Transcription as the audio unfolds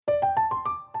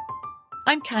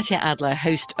I'm Katya Adler,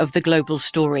 host of The Global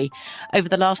Story. Over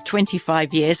the last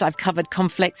 25 years, I've covered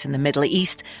conflicts in the Middle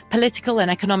East, political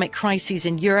and economic crises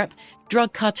in Europe,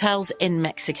 drug cartels in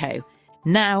Mexico.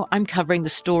 Now I'm covering the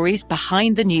stories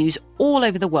behind the news all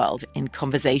over the world in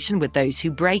conversation with those who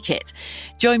break it.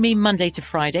 Join me Monday to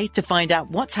Friday to find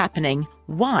out what's happening,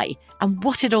 why, and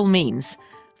what it all means.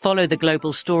 Follow The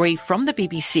Global Story from the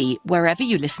BBC wherever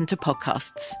you listen to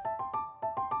podcasts.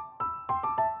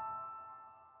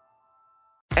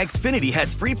 Xfinity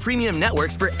has free premium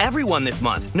networks for everyone this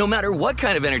month, no matter what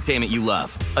kind of entertainment you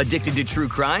love. Addicted to true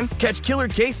crime? Catch killer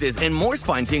cases and more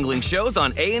spine-tingling shows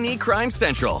on A&E Crime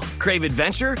Central. Crave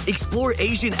adventure? Explore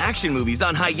Asian action movies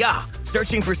on Hi-YAH.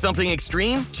 Searching for something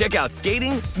extreme? Check out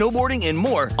skating, snowboarding, and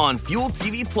more on Fuel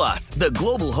TV Plus, the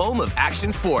global home of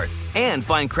action sports. And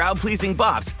find crowd-pleasing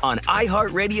bops on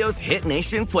iHeartRadio's Hit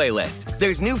Nation playlist.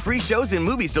 There's new free shows and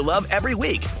movies to love every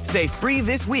week. Say free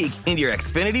this week in your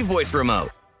Xfinity voice remote.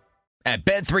 At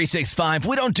Bet365,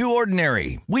 we don't do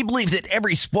ordinary. We believe that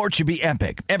every sport should be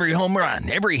epic. Every home run,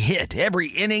 every hit, every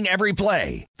inning, every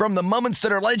play. From the moments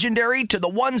that are legendary to the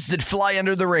ones that fly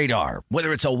under the radar.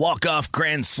 Whether it's a walk-off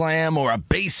grand slam or a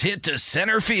base hit to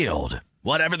center field.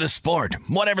 Whatever the sport,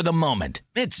 whatever the moment.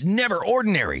 It's never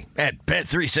ordinary at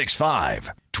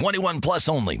Bet365. 21 plus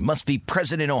only. Must be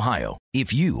present in Ohio.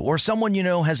 If you or someone you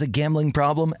know has a gambling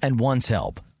problem and wants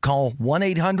help, call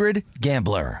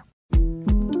 1-800-GAMBLER.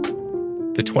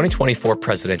 The 2024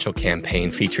 presidential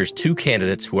campaign features two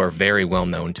candidates who are very well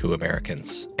known to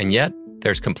Americans. And yet,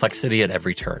 there's complexity at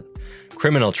every turn.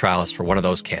 Criminal trials for one of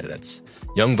those candidates.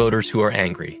 Young voters who are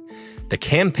angry. The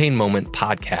Campaign Moment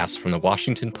podcast from the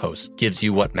Washington Post gives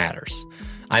you what matters.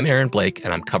 I'm Aaron Blake,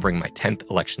 and I'm covering my 10th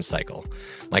election cycle.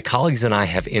 My colleagues and I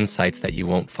have insights that you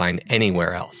won't find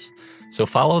anywhere else. So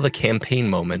follow The Campaign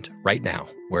Moment right now,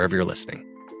 wherever you're listening.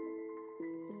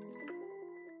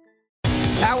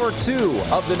 Hour 2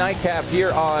 of the nightcap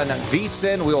here on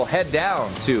VSiN. We'll head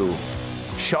down to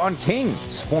Sean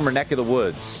King's former neck of the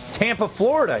woods, Tampa,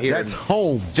 Florida. Here, that's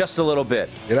home. Just a little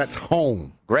bit. Yeah, that's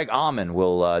home. Greg Auman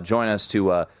will join us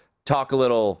to talk a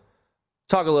little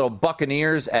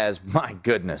Buccaneers. As my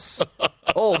goodness,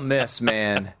 Ole Miss,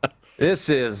 man, this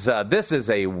is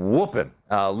a whooping.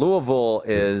 Louisville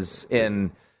is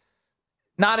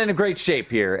not in a great shape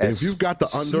here. As if you've got the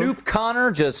under, Snoop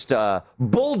Connor just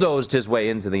bulldozed his way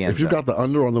into the end zone. If you've got the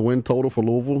under on the win total for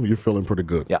Louisville, you're feeling pretty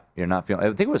good. Yeah, you're not feeling. I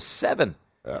think it was 7.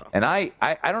 Yeah. And I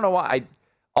don't know why.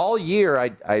 All year,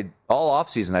 all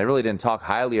offseason, I really didn't talk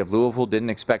highly of Louisville.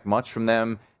 Didn't expect much from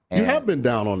them. You have been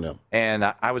down on them. And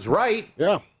I was right.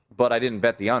 Yeah. But I didn't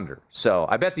bet the under. So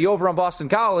I bet the over on Boston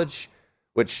College,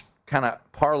 which kind of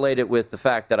parlayed it with the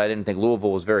fact that I didn't think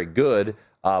Louisville was very good.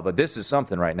 But this is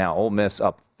something right now. Ole Miss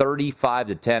up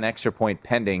 35-10, extra point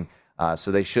pending.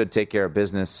 So they should take care of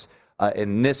business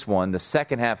in this one. The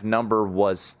second half number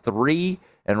was 3,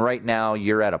 and right now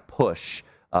you're at a push.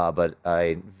 But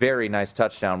a very nice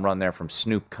touchdown run there from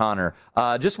Snoop Connor.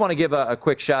 Just want to give a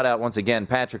quick shout out once again,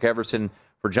 Patrick Everson,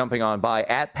 for jumping on by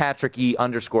at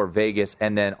 @PatrickE_Vegas.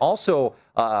 And then also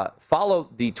follow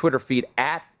the Twitter feed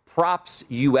at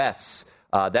PropsUS.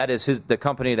 That is the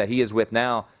company that he is with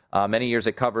now. Many years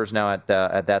it covers now at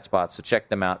that spot. So check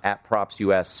them out at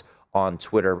PropsUS on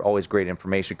Twitter. Always great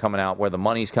information coming out where the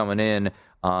money's coming in.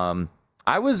 I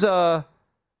was a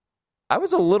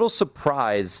little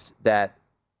surprised that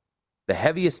the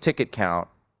heaviest ticket count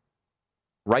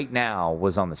right now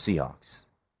was on the Seahawks.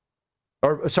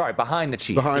 Or, sorry, behind the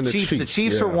Chiefs. Behind the Chiefs. The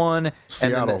Chiefs are 1,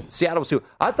 Seattle. and then Seattle was 2.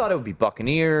 I thought it would be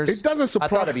Buccaneers. It doesn't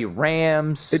surprise. I thought it'd be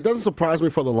Rams. It doesn't surprise me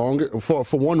for the longest for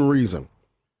one reason,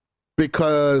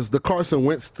 because the Carson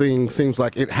Wentz thing seems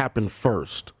like it happened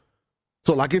first.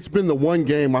 So like it's been the one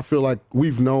game I feel like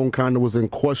we've known kind of was in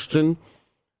question,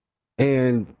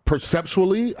 and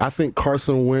perceptually, I think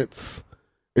Carson Wentz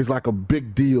is like a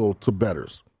big deal to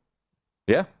bettors.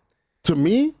 Yeah. To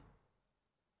me,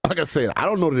 like I said, I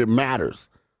don't know that it matters.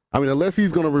 I mean, unless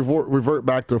he's going to revert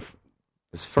back to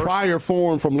his prior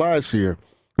form from last year,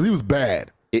 because he was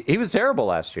bad. He was terrible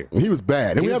last year. He was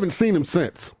bad, and we haven't seen him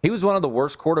since. He was one of the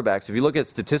worst quarterbacks. If you look at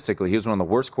statistically, he was one of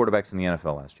the worst quarterbacks in the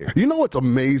NFL last year. You know what's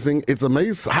amazing? It's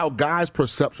amazing how guys'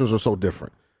 perceptions are so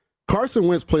different. Carson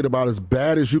Wentz played about as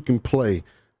bad as you can play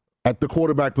at the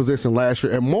quarterback position last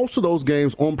year, and most of those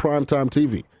games on primetime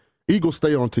TV. Eagles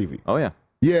stay on TV. Oh, yeah.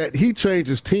 Yet he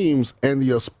changes teams, and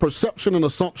the perception and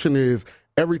assumption is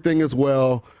everything is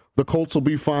well, the Colts will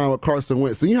be fine with Carson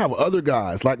Wentz. And you have other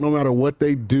guys, like no matter what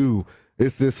they do,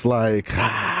 it's just like,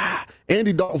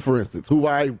 Andy Dalton, for instance, who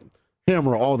I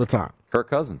hammer all the time. Kirk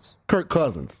Cousins. Kirk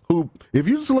Cousins, who, if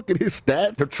you just look at his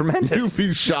stats, They're tremendous. You'd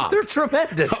be shocked. They're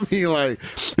tremendous. I mean, like,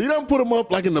 he doesn't put him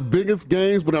up like in the biggest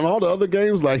games, but in all the other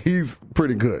games, like, he's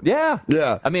pretty good. Yeah.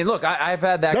 Yeah. I mean, look, I've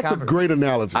had that. That's a great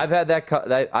analogy. I've had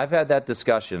that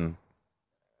discussion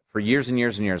for years and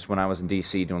years and years when I was in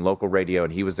D.C. doing local radio,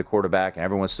 and he was the quarterback, and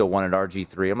everyone still wanted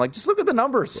RG3. I'm like, just look at the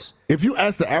numbers. If you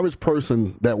ask the average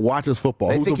person that watches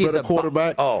football, who's a better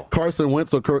quarterback, Carson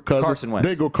Wentz or Kirk Cousins, Carson Wentz.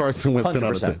 They go Carson Wentz 10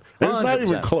 out of 10. It's not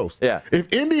even close. Yeah.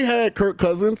 If Indy had Kirk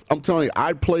Cousins, I'm telling you,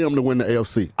 I'd play him to win the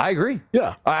AFC. I agree.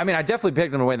 Yeah. I mean, I definitely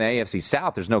picked him to win the AFC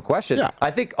South. There's no question. Yeah.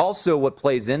 I think also what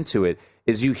plays into it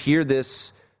is you hear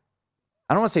this,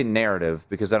 I don't want to say narrative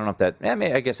because I don't know if that,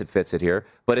 I guess it fits it here,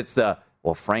 but it's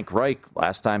well, Frank Reich,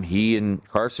 last time he and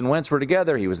Carson Wentz were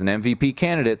together, he was an MVP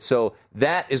candidate. So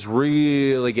that is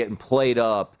really getting played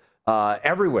up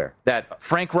everywhere, that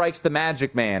Frank Reich's the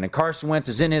magic man and Carson Wentz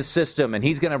is in his system and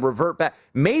he's going to revert back.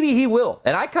 Maybe he will.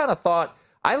 And I kind of thought,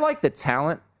 I like the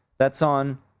talent that's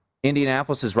on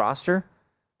Indianapolis's roster.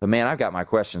 But, man, I've got my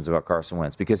questions about Carson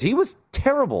Wentz because he was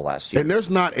terrible last year. And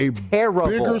there's not a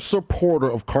bigger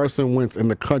supporter of Carson Wentz in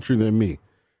the country than me.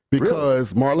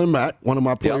 Because Marlon Mack, one of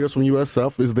my players from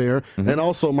USF, is there, and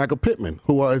also Michael Pittman,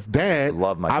 who his dad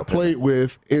I played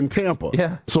with in Tampa.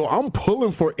 Yeah. So I'm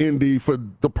pulling for Indy for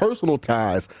the personal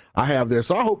ties I have there.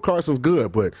 So I hope Carson's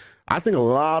good, but I think a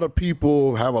lot of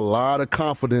people have a lot of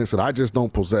confidence that I just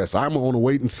don't possess. I'm on a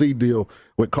wait-and-see deal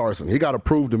with Carson. He got to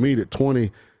prove to me that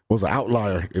 20 was an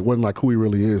outlier. It wasn't like who he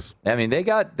really is. I mean, they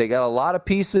got a lot of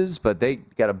pieces, but they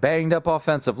got a banged-up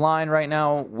offensive line right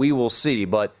now. We will see,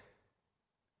 but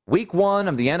Week 1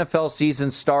 of the NFL season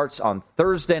starts on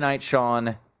Thursday night,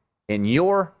 Sean, in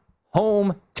your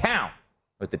hometown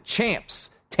with the champs,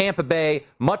 Tampa Bay.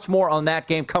 Much more on that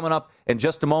game coming up in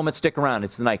just a moment. Stick around.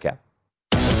 It's the Nightcap.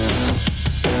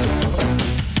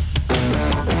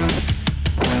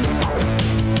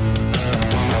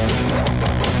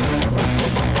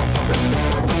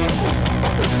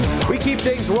 We keep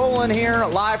things rolling here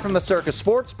live from the Circus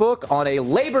Sportsbook on a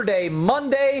Labor Day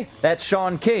Monday. That's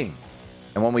Sean King.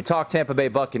 And when we talk Tampa Bay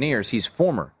Buccaneers, he's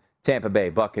former Tampa Bay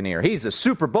Buccaneer. He's a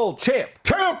Super Bowl champ.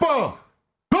 Tampa!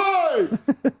 Hey!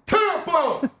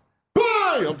 Tampa!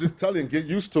 Hey! I'm just telling you, get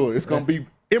used to it. It's going to be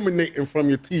emanating from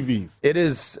your TVs. It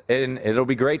is, and it'll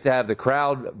be great to have the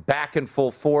crowd back in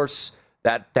full force.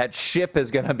 That ship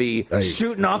is going to be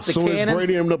shooting off the cannons. As soon as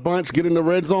Brady and the bunch get in the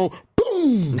red zone,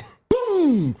 boom,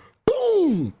 boom,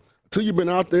 boom. Until you've been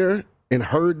out there and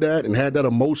heard that and had that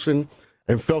emotion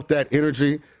and felt that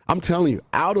energy, I'm telling you,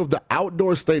 out of the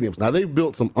outdoor stadiums, now they've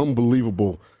built some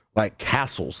unbelievable, like,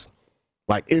 castles,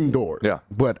 like indoors. Yeah.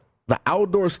 But the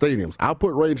outdoor stadiums, I'll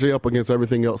put Ray J up against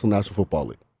everything else in the National Football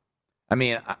League. I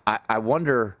mean, I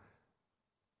wonder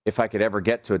if I could ever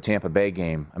get to a Tampa Bay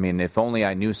game. I mean, if only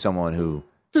I knew someone who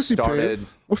started.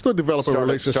 We'll still develop a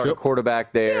relationship. Started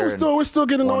quarterback there. Yeah, we're still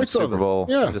getting to know each other. Super Bowl.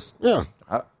 Yeah.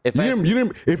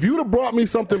 If you'd have brought me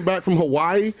something back from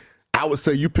Hawaii, I would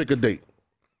say you pick a date.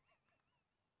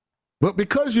 But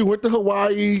because you went to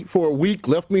Hawaii for a week,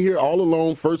 left me here all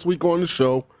alone, first week on the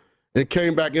show, and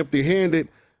came back empty-handed,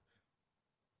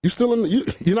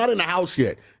 you're not in the house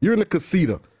yet. You're in the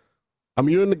casita. I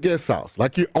mean, you're in the guest house.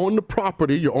 Like, you're on the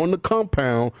property, you're on the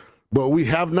compound, but we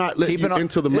have not let you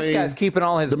into the main. This guy's keeping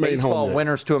all his baseball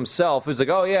winners to himself. He's like,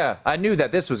 oh, yeah, I knew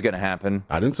that this was going to happen.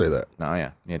 I didn't say that. Oh,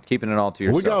 yeah. You're keeping it all to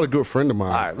yourself. We got a good friend of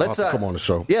mine. All right, let's come on the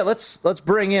show. Yeah, let's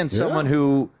bring in someone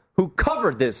who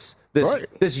covered this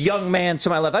young man to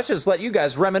my left. I should just let you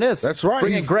guys reminisce. That's right.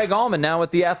 Bring in Greg Allman now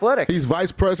with The Athletic. He's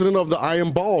vice president of the I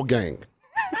Am Ball gang.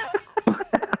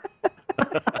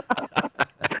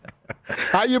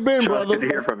 How you been, brother? Good to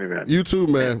hear from you, man. You too,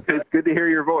 man. Good to hear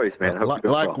your voice, man.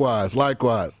 Likewise.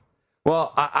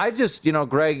 Well, I just,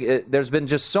 Greg, there's been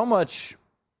just so much,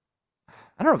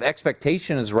 I don't know if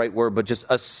expectation is the right word, but just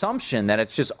assumption that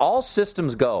it's just all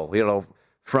systems go,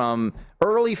 from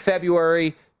early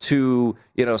February to,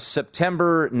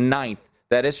 September 9th,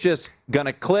 that it's just going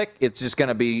to click. It's just going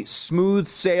to be smooth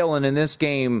sailing in this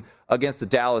game against the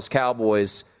Dallas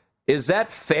Cowboys. Is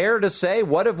that fair to say?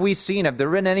 What have we seen? Have there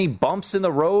been any bumps in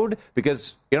the road?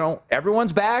 Because,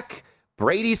 everyone's back.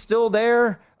 Brady's still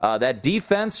there. That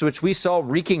defense, which we saw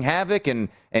wreaking havoc and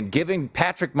giving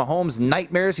Patrick Mahomes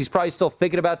nightmares, he's probably still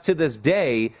thinking about to this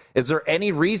day. Is there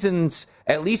any reasons,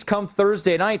 at least come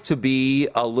Thursday night, to be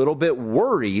a little bit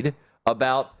worried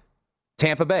about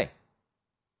Tampa Bay?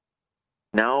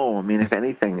 No, I mean, if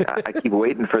anything, I keep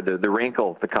waiting for the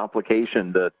wrinkle, the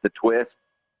complication, the twist,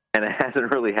 and it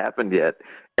hasn't really happened yet.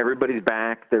 Everybody's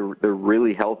back. They're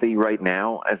really healthy right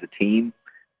now as a team.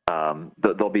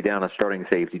 They'll be down a starting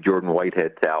safety. Jordan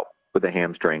Whitehead's out with a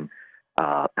hamstring.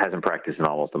 hasn't practiced in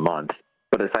almost a month.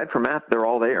 But aside from that, they're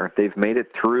all there. They've made it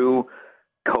through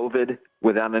COVID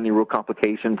without any real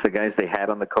complications. The guys they had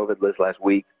on the COVID list last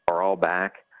week are all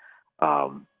back.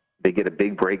 They get a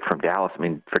big break from Dallas. I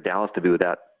mean, for Dallas to be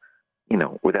without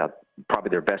probably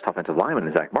their best offensive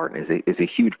lineman, Zach Martin, is a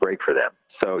huge break for them.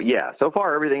 So, yeah, so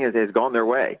far everything has gone their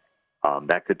way.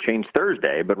 That could change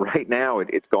Thursday, but right now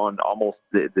it's gone almost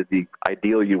the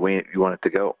ideal you want it to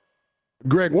go.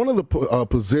 Greg, one of the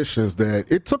positions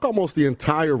that it took almost the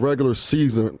entire regular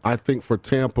season, I think, for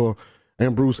Tampa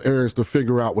and Bruce Arians to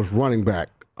figure out was running back.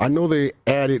 I know they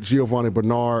added Giovanni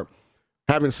Bernard.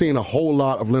 Haven't seen a whole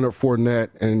lot of Leonard Fournette,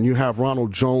 and you have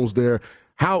Ronald Jones there.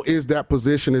 How is that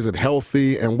position? Is it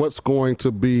healthy? And what's going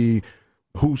to be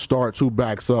who starts, who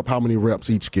backs up, how many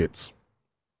reps each gets?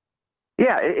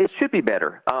 Yeah, it should be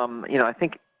better. I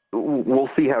think we'll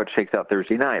see how it shakes out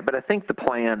Thursday night. But I think the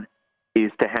plan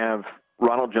is to have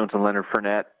Ronald Jones and Leonard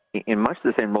Fournette in much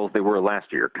the same roles they were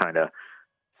last year, kind of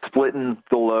splitting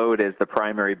the load as the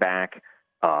primary back.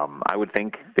 I would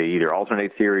think they either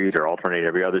alternate series or alternate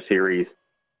every other series.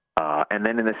 And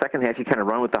then in the second half, you kind of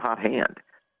run with the hot hand.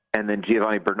 And then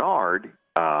Giovanni Bernard,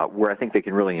 where I think they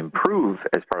can really improve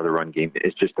as part of the run game,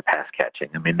 is just the pass catching.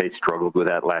 I mean, they struggled with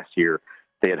that last year.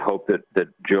 They had hoped that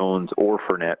Jones or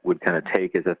Fournette would kind of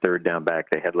take as a third down back.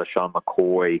 They had LaShawn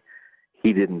McCoy.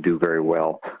 He didn't do very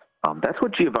well. That's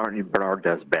what Giovanni Bernard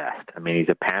does best. I mean,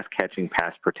 he's a pass-catching,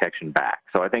 pass-protection back.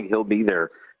 So I think he'll be their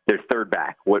third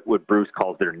back, what Bruce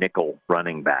calls their nickel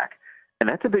running back. And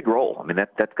that's a big role. I mean,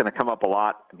 that's going to come up a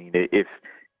lot. I mean,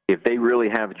 if they really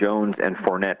have Jones and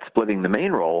Fournette splitting the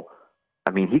main role,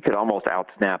 I mean, he could almost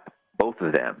out-snap both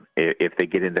of them if they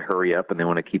get into hurry up and they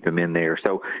want to keep him in there.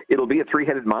 So it'll be a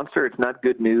three-headed monster. It's not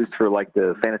good news for like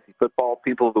the fantasy football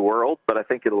people of the world, but I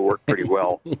think it'll work pretty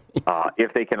well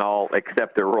if they can all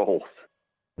accept their roles.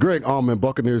 Greg Allman,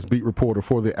 Buccaneers beat reporter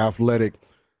for The Athletic.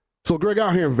 So, Greg,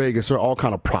 out here in Vegas, there are all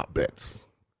kind of prop bets.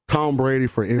 Tom Brady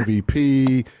for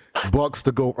MVP, Bucks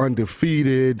to go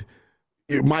undefeated,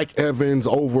 Mike Evans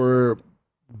over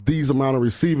these amount of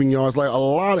receiving yards, like a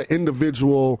lot of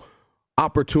individual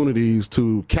opportunities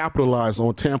to capitalize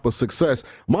on Tampa's success.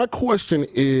 My question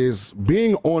is,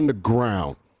 being on the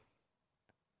ground,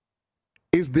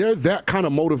 is there that kind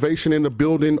of motivation in the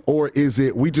building, or is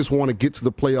it we just want to get to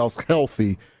the playoffs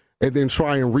healthy and then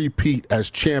try and repeat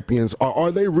as champions? Or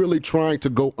are they really trying to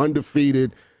go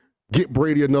undefeated, get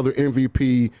Brady another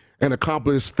MVP, and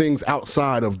accomplish things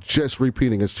outside of just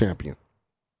repeating as champion?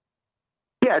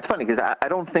 Yeah, it's funny because I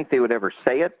don't think they would ever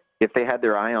say it if they had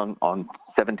their eye on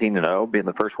 17-0, being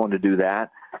the first one to do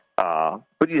that.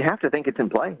 But you have to think it's in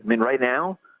play. I mean, right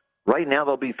now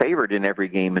they'll be favored in every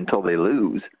game until they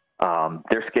lose.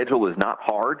 Their schedule is not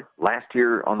hard. Last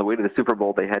year on the way to the Super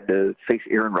Bowl, they had to face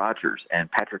Aaron Rodgers and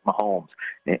Patrick Mahomes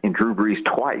and Drew Brees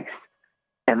twice.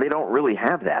 And they don't really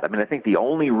have that. I mean, I think the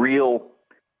only real,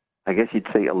 I guess you'd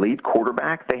say, elite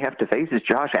quarterback they have to face is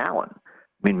Josh Allen.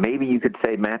 I mean, maybe you could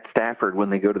say Matt Stafford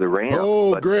when they go to the Rams.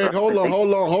 Oh, Greg, hold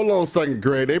on a second,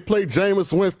 Greg. They played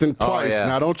Jameis Winston twice.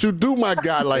 Now, don't you do my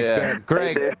guy like that.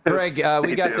 Greg,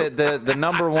 we got the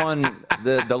number one,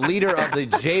 the leader of the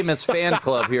Jameis fan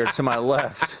club here to my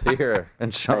left here,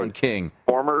 and Sean King.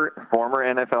 Former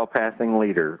NFL passing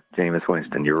leader, Jameis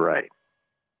Winston. You're right.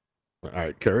 All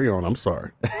right, carry on. I'm sorry.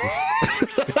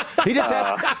 He just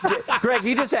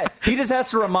has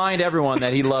to remind everyone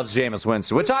that he loves Jameis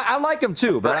Winston, which I like him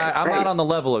too, but I'm not on the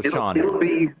level of Sean.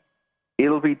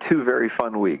 It'll be 2 very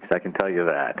fun weeks, I can tell you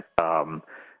that.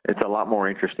 It's a lot more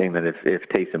interesting than if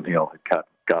Taysom Hill had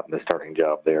gotten the starting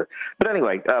job there. But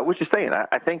anyway, what you're saying,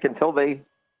 I think until they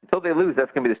lose,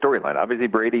 that's going to be the storyline. Obviously,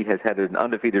 Brady has had an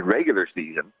undefeated regular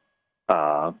season,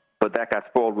 but that got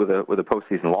spoiled with a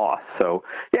postseason loss. So,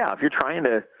 yeah, if you're trying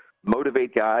to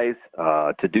motivate guys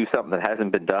to do something that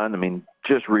hasn't been done, I mean,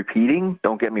 just repeating,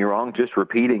 don't get me wrong, just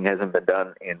repeating hasn't been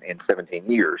done in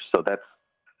 17 years. So that's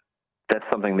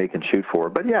something they can shoot for.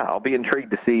 But, yeah, I'll be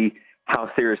intrigued to see how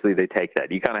seriously they take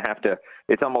that. You kind of have to –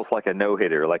 it's almost like a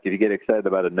no-hitter. Like if you get excited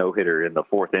about a no-hitter in the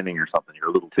 4th inning or something, you're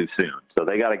a little too soon. So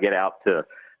they got to get out to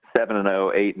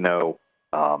 7-0, 8-0.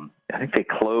 I think they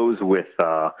close with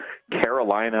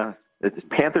Carolina. It's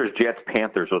Panthers, Jets,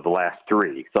 Panthers are the last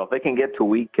 3. So if they can get to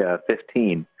week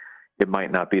 15, it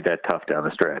might not be that tough down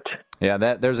the stretch. Yeah,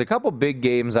 there's a couple big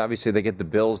games. Obviously, they get the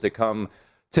Bills to come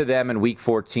to them in week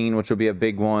 14, which will be a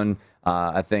big one.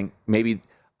 I think maybe,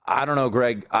 I don't know,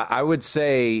 Greg, I would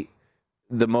say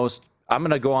I'm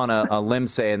going to go on a limb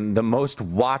saying the most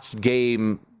watched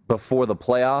game before the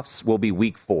playoffs will be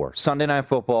week 4. Sunday Night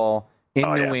Football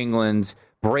in New England,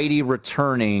 Brady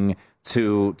returning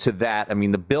to that. I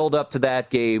mean, the build up to that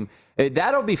game,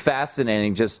 that'll be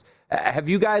fascinating. Just Have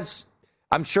you guys?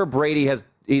 I'm sure Brady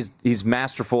he's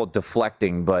masterful at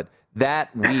deflecting, but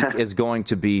that week is going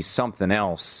to be something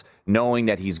else. Knowing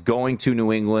that he's going to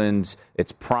New England,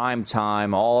 it's prime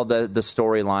time, all the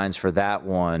storylines for that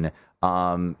one.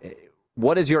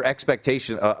 What is your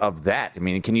expectation of that? I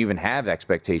mean, can you even have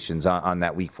expectations on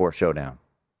that Week 4 showdown?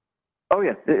 Oh,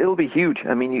 yeah, it'll be huge.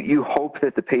 I mean, you hope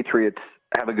that the Patriots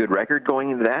have a good record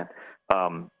going into that.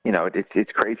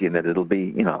 It's crazy in that it'll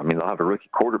be, they'll have a rookie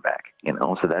quarterback,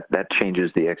 so that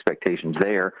changes the expectations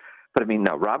there. But,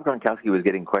 Rob Gronkowski was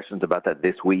getting questions about that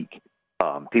this week.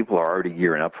 People are already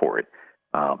gearing up for it.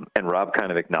 And Rob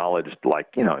kind of acknowledged,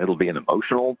 it'll be an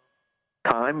emotional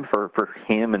time for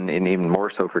him and even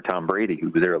more so for Tom Brady, who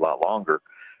was there a lot longer.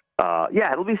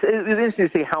 It'll be interesting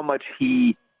to see how much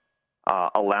he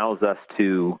allows us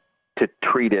to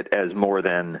treat it as more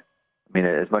than,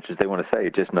 as much as they want to say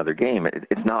it's just another game.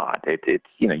 It's not. It's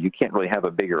you can't really have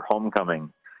a bigger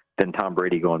homecoming than Tom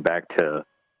Brady going back to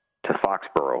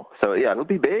Foxborough. So, yeah, it'll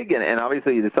be big, and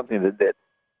obviously it's something that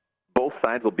both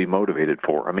sides will be motivated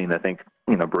for. I think,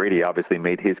 Brady obviously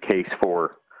made his case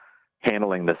for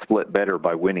handling the split better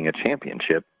by winning a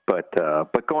championship, but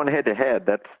going head-to-head,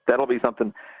 that'll be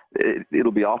something.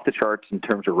 It'll be off the charts in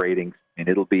terms of ratings, and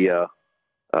it'll be a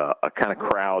kind of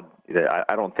crowd that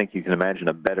I don't think you can imagine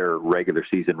a better regular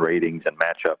season ratings and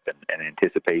matchup and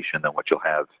anticipation than what you'll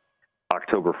have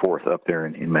October 4th up there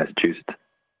in Massachusetts.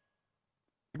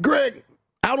 Greg,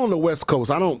 out on the West Coast,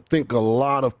 I don't think a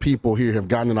lot of people here have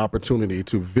gotten an opportunity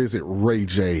to visit Ray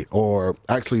J or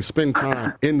actually spend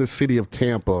time in the city of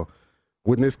Tampa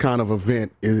when this kind of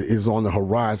event is on the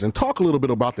horizon. Talk a little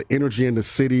bit about the energy in the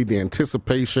city, the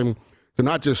anticipation to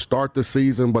not just start the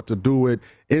season, but to do it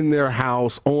in their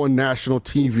house, on national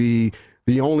TV,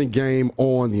 the only game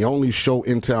on, the only show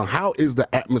in town. How is the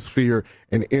atmosphere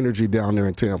and energy down there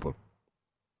in Tampa?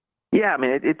 Yeah,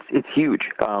 it's huge.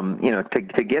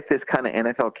 To get this kind of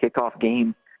NFL kickoff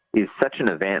game is such an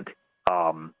event.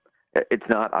 It's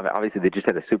not, obviously they just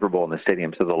had a Super Bowl in the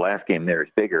stadium, so the last game there is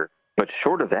bigger. But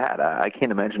short of that, I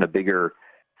can't imagine a bigger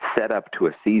setup to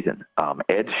a season.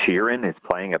 Ed Sheeran is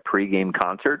playing a pregame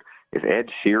concert. If Ed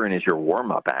Sheeran is your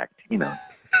warm-up act, it'll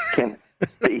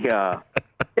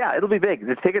be big.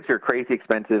 The tickets are crazy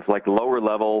expensive. Like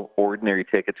lower-level ordinary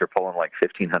tickets are pulling like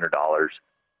 $1,500.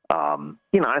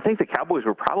 I think the Cowboys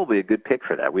were probably a good pick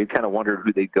for that. We kind of wondered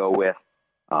who they'd go with.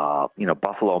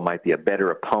 Buffalo might be a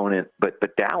better opponent, but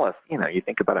Dallas, you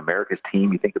think about America's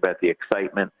team, you think about the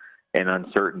excitement and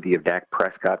uncertainty of Dak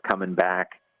Prescott coming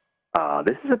back.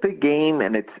 This is a big game,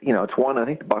 and it's one, I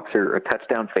think the Bucs are a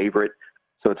touchdown favorite,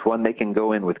 so it's one they can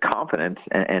go in with confidence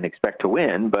and expect to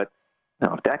win. But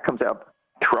if Dak comes out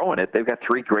throwing it, they've got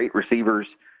three great receivers.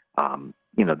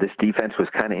 This defense was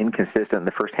kind of inconsistent in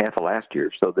the first half of last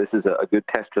year. So this is a good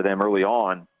test for them early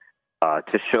on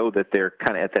to show that they're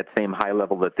kind of at that same high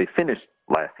level that they finished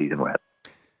last season with.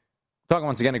 Talking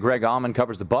once again to Greg Auman,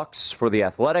 covers the Bucs for The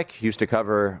Athletic. Used to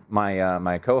cover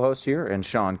my co-host here, and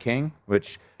Sean King,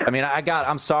 which,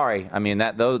 I'm sorry.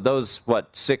 Those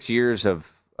 6 years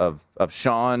of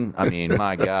Sean,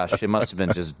 my gosh, it must have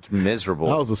been just miserable.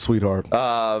 That was a sweetheart.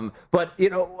 But,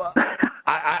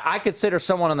 I consider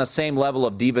someone on the same level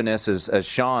of divaness as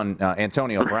Sean,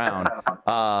 Antonio Brown.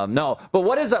 No, but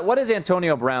what is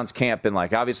Antonio Brown's camp been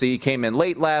like? Obviously, he came in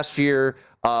late last year.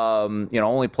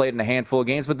 Only played in a handful of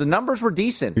games, but the numbers were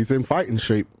decent. He's in fighting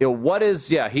shape.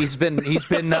 He's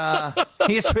been a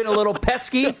little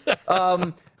pesky.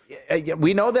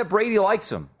 We know that Brady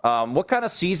likes him. What kind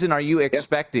of season are you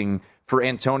expecting for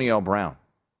Antonio Brown?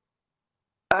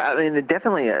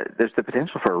 Definitely there's the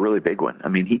potential for a really big one.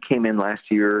 He came in last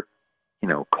year,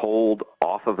 cold,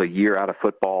 off of a year out of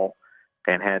football,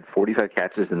 and had 45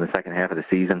 catches in the second half of the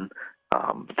season,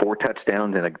 4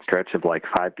 touchdowns in a stretch of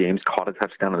 5 games, caught a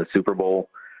touchdown in the Super Bowl.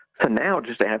 So now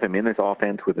just to have him in this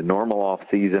offense with a normal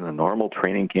offseason, a normal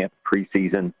training camp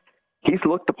preseason, he's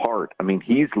looked the part.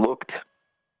 He's looked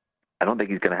 – I don't think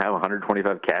he's going to have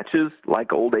 125 catches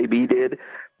like old AB did,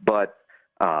 but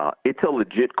it's a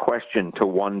legit question to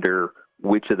wonder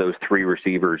which of those 3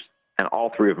 receivers, and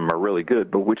all 3 of them are really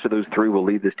good, but which of those 3 will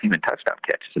lead this team in touchdown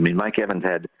catches. Mike Evans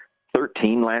had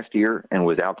 13 last year and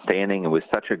was outstanding and was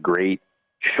such a great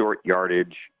short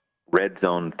yardage, red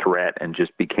zone threat, and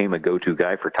just became a go-to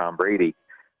guy for Tom Brady.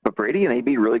 But Brady and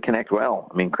AB really connect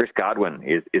well. Chris Godwin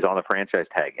is on the franchise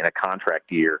tag in a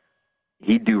contract year.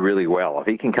 He'd do really well. If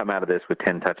he can come out of this with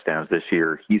 10 touchdowns this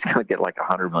year, he's going to get like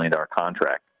a $100 million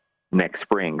contract next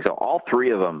spring. So all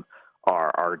 3 of them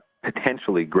are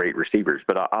potentially great receivers,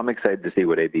 but I'm excited to see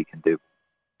what AB can do.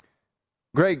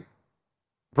 Greg,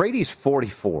 Brady's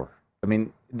 44.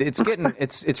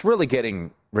 It's really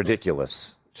getting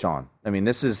ridiculous. Sean. I mean,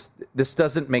 this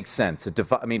doesn't make sense.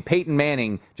 Peyton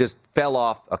Manning just fell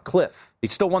off a cliff. He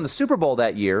still won the Super Bowl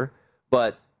that year,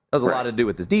 but that was a lot to do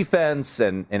with his defense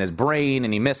and his brain,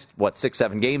 and he missed,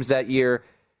 6-7 games that year.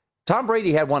 Tom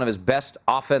Brady had one of his best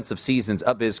offensive seasons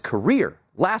of his career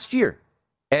last year.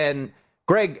 And,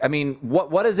 Greg, I mean,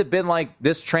 what has it been like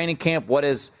this training camp? What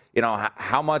is,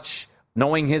 how much,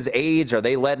 knowing his age, are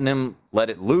they letting him let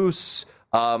it loose?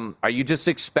 Are you just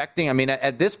expecting,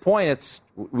 at this point,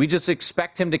 we just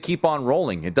expect him to keep on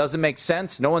rolling. It doesn't make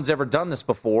sense. No one's ever done this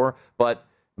before. But,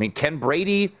 can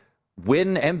Brady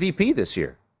win MVP this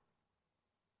year?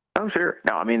 Oh, sure.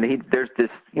 No, there's this,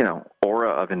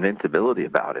 aura of invincibility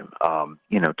about him.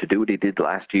 To do what he did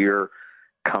last year,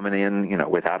 coming in,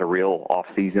 without a real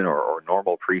offseason or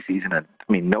normal preseason. And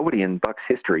nobody in Bucs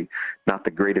history, not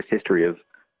the greatest history of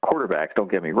quarterbacks, don't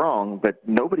get me wrong, but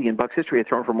nobody in Bucs history had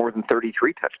thrown for more than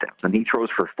 33 touchdowns. And he throws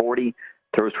for 40,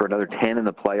 throws for another 10 in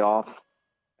the playoffs.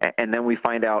 And then we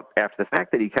find out after the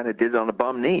fact that he kind of did it on a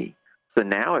bum knee. So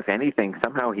now, if anything,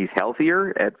 somehow he's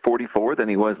healthier at 44 than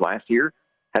he was last year,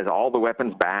 has all the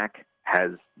weapons back,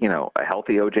 has, a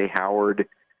healthy O.J. Howard,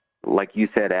 like you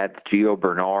said, adds Gio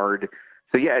Bernard.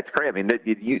 So, yeah, it's crazy.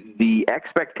 The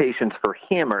expectations for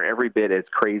him are every bit as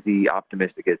crazy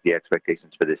optimistic as the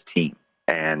expectations for this team.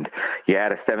 And you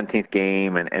add a 17th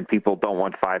game, and people don't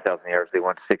want 5,000 yards. They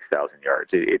want 6,000 yards.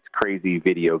 It's crazy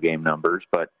video game numbers,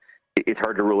 but it's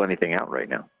hard to rule anything out right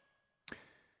now.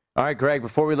 All right, Greg,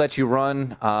 before we let you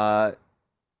run,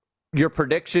 your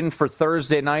prediction for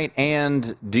Thursday night,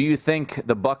 and do you think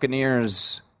the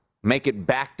Buccaneers make it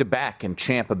back-to-back in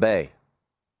Tampa Bay?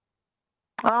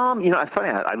 It's funny.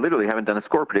 I literally haven't done a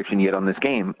score prediction yet on this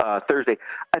game. Thursday,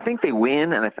 I think they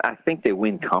win, and I think they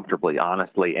win comfortably,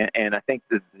 honestly. And I think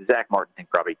the Zach Martin thing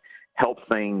probably helps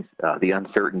things, the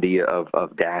uncertainty of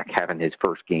Dak having his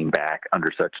first game back under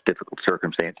such difficult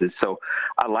circumstances. So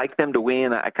I like them to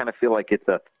win. I kind of feel like it's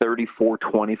a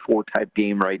 34-24 type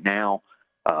game right now.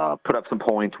 Put up some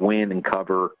points, win and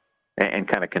cover, and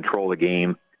kind of control the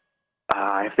game.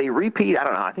 If they repeat, I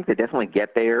don't know. I think they definitely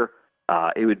get there.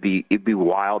 It'd be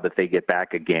wild if they get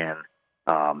back again.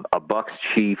 A Bucs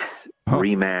Chiefs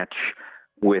rematch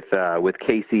with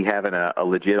KC having a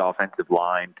legit offensive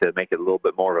line to make it a little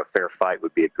bit more of a fair fight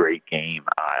would be a great game.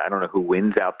 I don't know who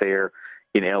wins out there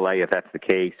in LA if that's the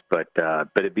case, but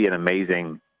it'd be an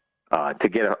amazing to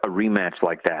get a rematch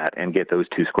like that and get those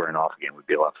two squaring off again would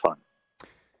be a lot of fun.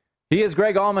 He is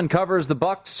Greg Allman, covers the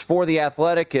Bucs for The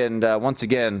Athletic, and once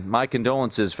again, my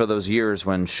condolences for those years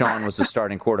when Sean was the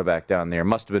starting quarterback down there.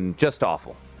 Must have been just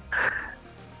awful.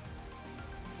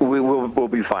 We'll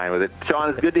be fine with it. Sean,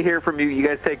 it's good to hear from you. You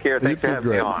guys take care. Thanks for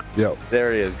having me on. Yep.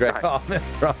 There he is, Greg Allman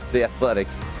from The Athletic.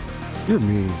 You're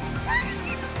mean.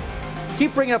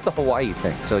 Keep bringing up the Hawaii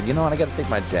thing, so you know what? I got to take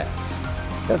my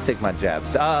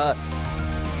jabs.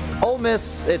 Ole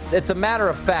Miss, it's a matter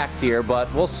of fact here,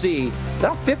 but we'll see.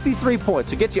 Now 53 points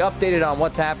to get you updated on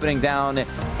what's happening down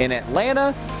in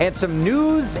Atlanta and some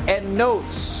news and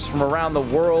notes from around the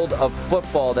world of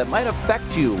football that might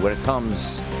affect you when it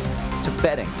comes to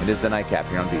betting. It is the Nightcap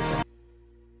here on VSiN.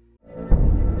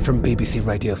 From BBC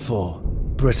Radio 4,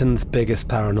 Britain's biggest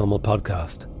paranormal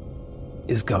podcast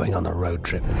is going on a road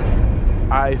trip.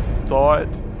 I thought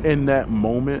in that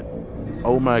moment,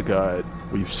 oh my God,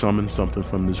 we've summoned something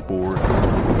from this board.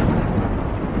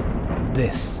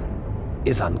 This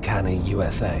is Uncanny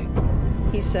USA.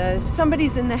 He says,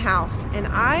 somebody's in the house, and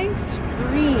I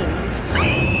screamed.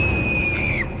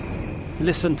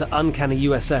 Listen to Uncanny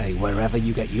USA wherever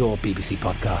you get your BBC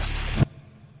podcasts,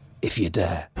 if you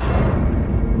dare.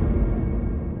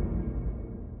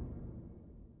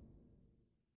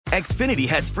 Xfinity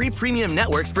has free premium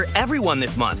networks for everyone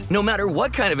this month, no matter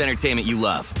what kind of entertainment you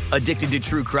love. Addicted to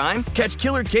true crime? Catch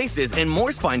killer cases and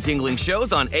more spine-tingling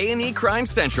shows on A&E Crime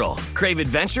Central. Crave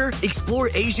adventure? Explore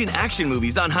Asian action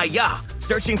movies on Hi-YAH.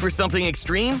 Searching for something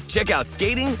extreme? Check out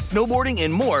skating, snowboarding,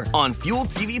 and more on Fuel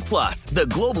TV Plus, the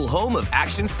global home of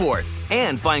action sports.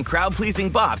 And find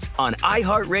crowd-pleasing bops on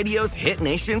iHeartRadio's Hit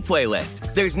Nation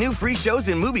playlist. There's new free shows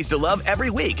and movies to love every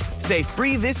week. Say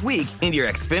free this week in your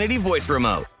Xfinity voice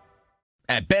remote.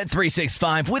 At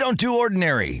Bet365, we don't do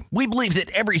ordinary. We believe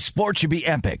that every sport should be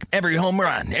epic. Every home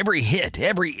run, every hit,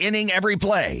 every inning, every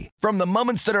play. From the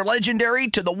moments that are legendary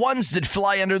to the ones that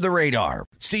fly under the radar.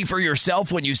 See for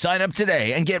yourself when you sign up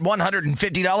today and get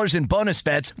 $150 in bonus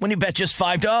bets when you bet just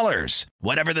 $5.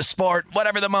 Whatever the sport,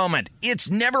 whatever the moment, it's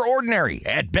never ordinary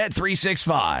at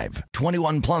Bet365.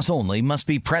 21 plus only. Must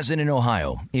be present in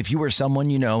Ohio. If you or someone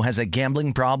you know has a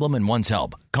gambling problem and wants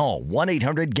help, call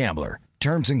 1-800-GAMBLER.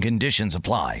 Terms and conditions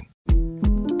apply.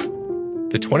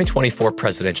 The 2024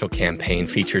 presidential campaign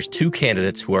features two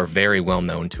candidates who are very well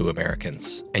known to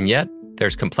Americans. And yet,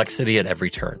 there's complexity at every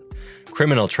turn.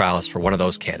 Criminal trials for one of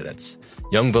those candidates.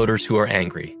 Young voters who are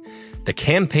angry. The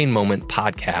Campaign Moment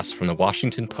podcast from the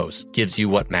Washington Post gives you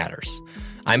what matters.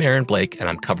 I'm Aaron Blake, and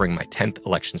I'm covering my 10th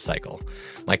election cycle.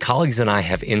 My colleagues and I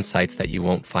have insights that you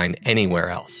won't find anywhere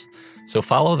else. So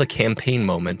follow The Campaign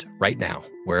Moment right now,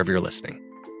 wherever you're listening.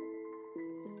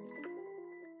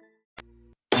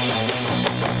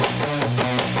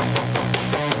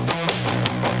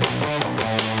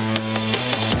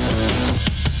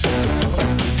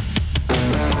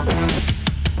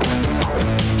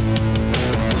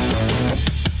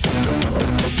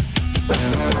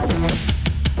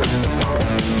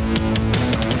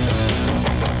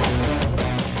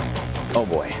 Oh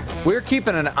boy. We're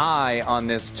keeping an eye on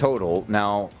this total.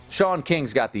 Now, Sean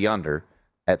King's got the under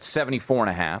at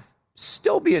 74.5.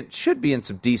 Should be in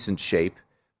some decent shape.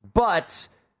 But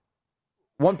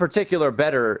one particular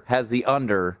bettor has the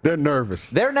under. They're nervous.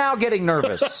 They're now getting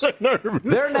nervous.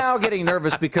 They're now getting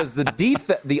nervous because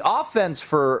the offense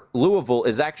for Louisville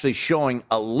is actually showing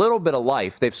a little bit of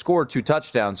life. They've scored 2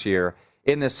 touchdowns here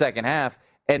in this second half.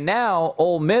 And now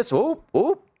Ole Miss,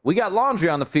 we got laundry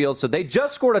on the field, so they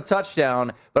just scored a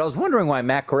touchdown, but I was wondering why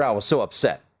Matt Corral was so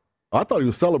upset. I thought he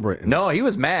was celebrating. No, he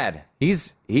was mad.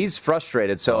 He's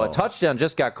frustrated. So a touchdown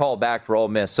just got called back for Ole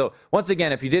Miss. So once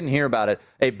again, if you didn't hear about it,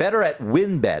 a bettor at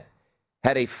WynnBET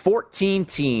had a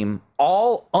 14-team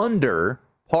all-under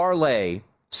parlay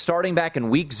starting back in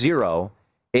week 0.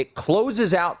 It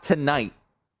closes out tonight,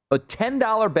 a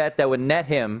 $10 bet that would net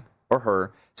him or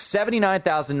her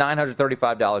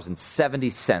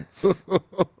 $79,935.70.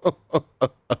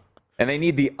 And they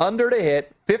need the under to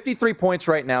hit. 53 points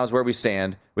right now is where we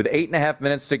stand with 8.5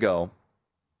 minutes to go.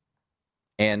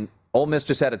 And Ole Miss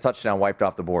just had a touchdown wiped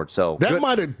off the board. So that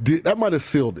might have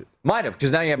sealed it. Might have,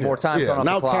 because now you have more time coming off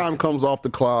the clock. Now time comes off the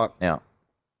clock. Yeah.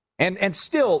 And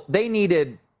still they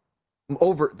needed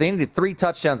 3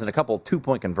 touchdowns and a couple of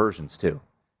 2-point conversions too.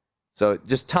 So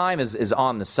just time is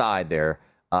on the side there.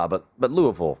 But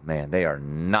Louisville, man, they are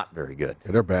not very good.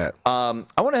 Yeah, they're bad. I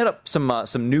want to hit up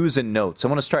some news and notes. I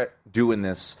want to start doing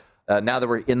this now that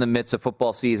we're in the midst of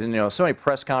football season. You know, so many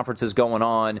press conferences going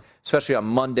on, especially on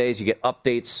Mondays. You get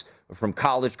updates from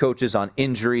college coaches on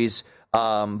injuries.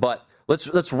 But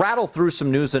let's rattle through some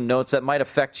news and notes that might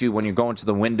affect you when you're going to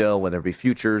the window, whether it be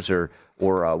futures or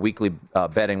weekly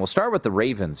betting. We'll start with the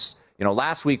Ravens. You know,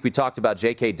 last week we talked about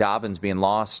J.K. Dobbins being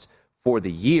lost for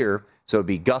the year. So it'd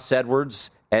be Gus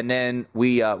Edwards. And then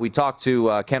we talked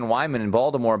to Ken Wyman in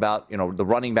Baltimore about, you know, the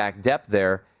running back depth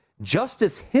there.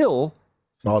 Justice Hill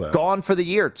gone for the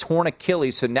year, torn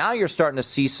Achilles. So now you're starting to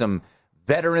see some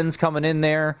veterans coming in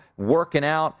there, working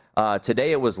out.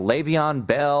 Today it was Le'Veon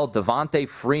Bell, Devontae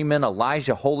Freeman,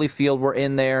 Elijah Holyfield were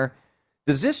in there.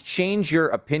 Does this change your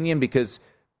opinion? Because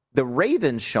the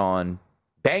Ravens, Sean,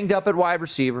 banged up at wide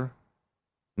receiver.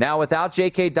 Now, without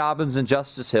J.K. Dobbins and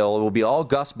Justice Hill, it will be all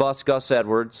Gus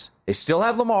Edwards. They still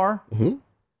have Lamar. Mm-hmm.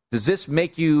 Does this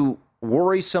make you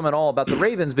worrisome at all about the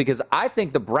Ravens? Because I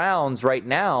think the Browns right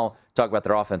now, talk about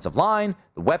their offensive line,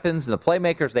 the weapons and the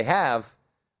playmakers they have.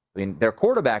 I mean, their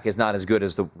quarterback is not as good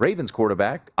as the Ravens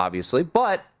quarterback, obviously.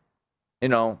 But, you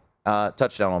know,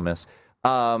 touchdown Ole Miss.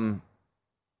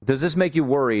 Does this make you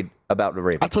worried about the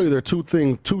Ravens? I'll tell you, there are two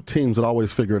teams that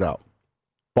always figure it out.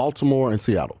 Baltimore and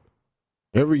Seattle.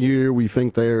 Every year we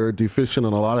think they're deficient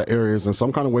in a lot of areas. In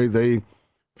some kind of way, they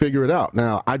figure it out.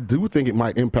 Now, I do think it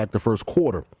might impact the first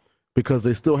quarter because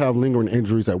they still have lingering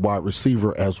injuries at wide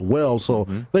receiver as well. So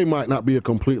they might not be a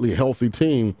completely healthy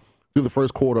team through the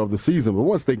first quarter of the season. But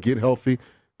once they get healthy,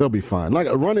 they'll be fine. Like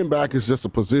a running back is just a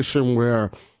position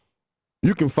where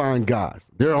you can find guys.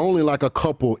 There are only like a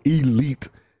couple elite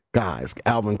guys.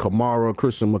 Alvin Kamara,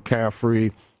 Christian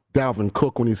McCaffrey, Dalvin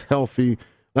Cook when he's healthy.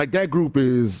 Like, that group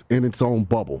is in its own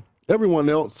bubble. Everyone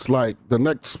else, like the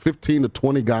next 15 to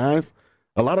 20 guys,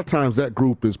 a lot of times that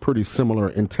group is pretty similar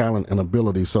in talent and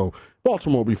ability. So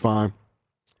Baltimore will be fine.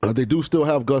 They do still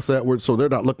have Gus Edwards, so they're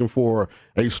not looking for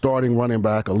a starting running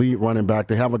back, a lead running back.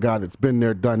 They have a guy that's been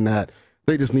there, done that.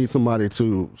 They just need somebody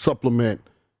to supplement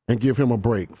and give him a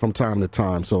break from time to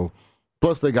time. So,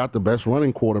 plus they got the best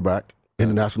running quarterback in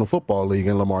the National Football League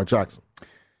in Lamar Jackson.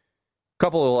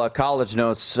 Couple of college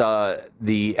notes.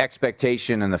 The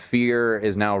expectation and the fear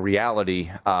is now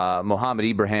reality. Mohamed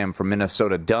Ibrahim from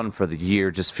Minnesota done for the year.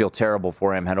 Just feel terrible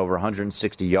for him. Had over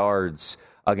 160 yards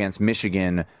against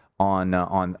Michigan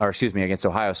against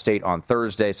Ohio State on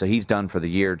Thursday. So he's done for the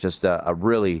year. Just a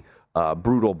really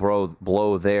brutal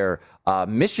blow there.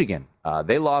 Michigan,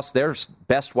 they lost their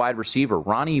best wide receiver,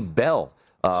 Ronnie Bell,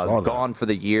 gone for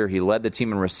the year. He led the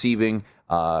team in receiving.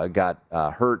 got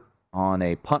hurt on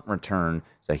a punt return,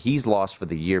 so he's lost for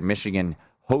the year. Michigan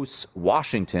hosts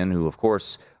Washington, who, of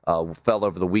course, fell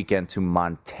over the weekend to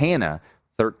Montana,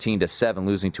 13-7,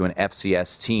 losing to an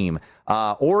FCS team.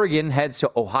 Oregon heads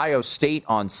to Ohio State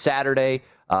on Saturday.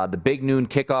 The big noon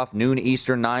kickoff, noon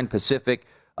Eastern, 9 Pacific.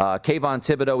 Kayvon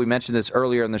Thibodeau, we mentioned this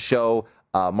earlier in the show.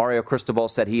 Mario Cristobal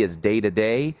said he is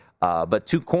day-to-day. But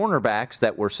 2 cornerbacks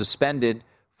that were suspended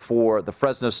for the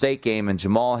Fresno State game, and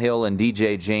Jamal Hill and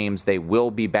DJ James, they will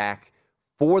be back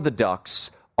for the Ducks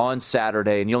on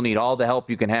Saturday, and you'll need all the help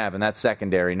you can have in that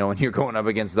secondary, knowing you're going up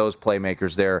against those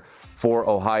playmakers there for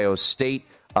Ohio State.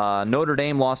 Notre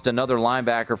Dame lost another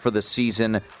linebacker for the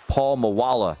season. Paul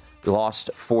Mawala lost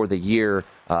for the year.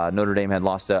 Notre Dame had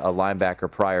lost a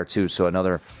linebacker prior to, so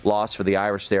another loss for the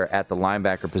Irish there at the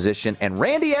linebacker position. And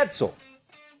Randy Edsall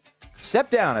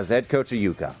stepped down as head coach of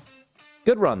UConn.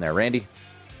 Good run there, Randy.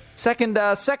 Second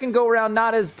go-around,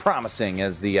 not as promising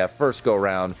as the first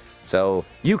go-round. So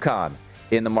UConn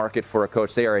in the market for a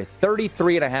coach. They are a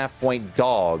 33.5-point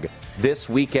dog this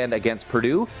weekend against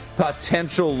Purdue.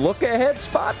 Potential look-ahead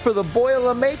spot for the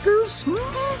Boilermakers.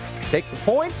 Take the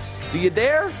points. Do you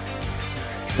dare?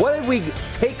 What did we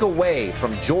take away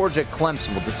from Georgia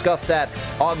Clemson? We'll discuss that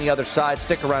on the other side.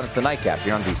 Stick around. It's the Nightcap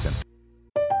here on VSiN.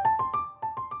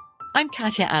 I'm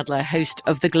Katya Adler, host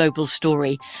of The Global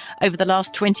Story. Over the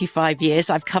last 25 years,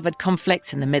 I've covered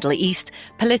conflicts in the Middle East,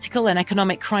 political and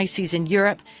economic crises in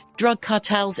Europe, drug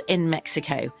cartels in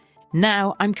Mexico.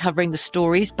 Now I'm covering the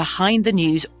stories behind the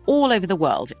news all over the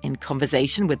world in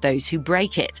conversation with those who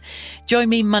break it. Join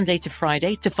me Monday to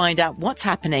Friday to find out what's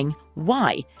happening,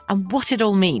 why, and what it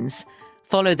all means.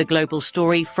 Follow The Global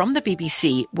Story from the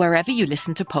BBC wherever you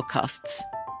listen to podcasts.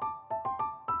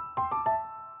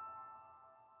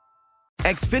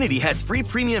 Xfinity has free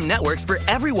premium networks for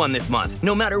everyone this month,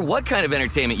 no matter what kind of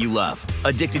entertainment you love.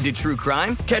 Addicted to true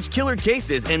crime? Catch killer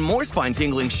cases and more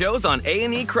spine-tingling shows on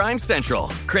A&E Crime Central.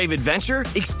 Crave adventure?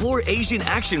 Explore Asian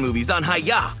action movies on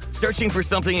Hi-YAH. Searching for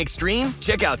something extreme?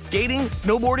 Check out skating,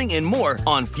 snowboarding, and more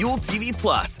on Fuel TV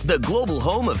Plus, the global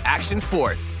home of action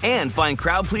sports. And find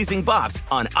crowd-pleasing bops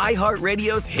on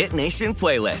iHeartRadio's Hit Nation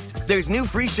playlist. There's new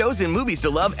free shows and movies to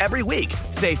love every week.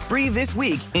 Say free this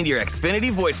week in your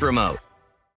Xfinity voice remote.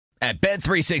 At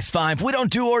Bet365, we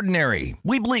don't do ordinary.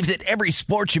 We believe that every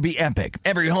sport should be epic.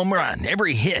 Every home run,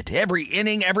 every hit, every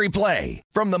inning, every play.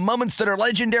 From the moments that are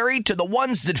legendary to the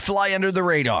ones that fly under the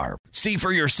radar. See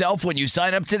for yourself when you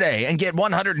sign up today and get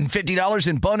 $150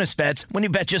 in bonus bets when you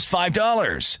bet just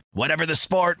 $5. Whatever the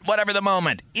sport, whatever the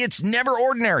moment, it's never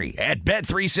ordinary at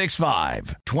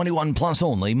Bet365. 21 plus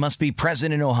only. Must be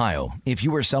present in Ohio. If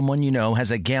you or someone you know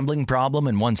has a gambling problem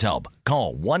and wants help,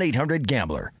 call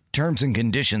 1-800-GAMBLER. Terms and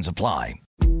conditions apply.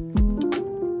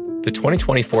 The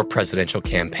 2024 presidential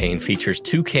campaign features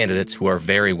 2 candidates who are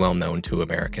very well known to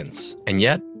Americans. And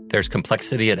yet, there's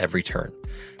complexity at every turn.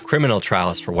 Criminal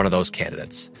trials for one of those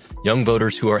candidates. Young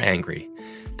voters who are angry.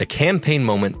 The Campaign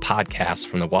Moment podcast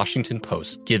from the Washington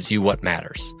Post gives you what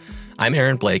matters. I'm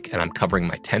Aaron Blake, and I'm covering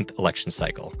my 10th election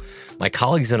cycle. My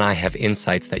colleagues and I have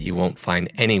insights that you won't find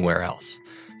anywhere else.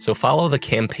 So follow The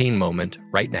Campaign Moment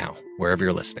right now, wherever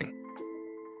you're listening.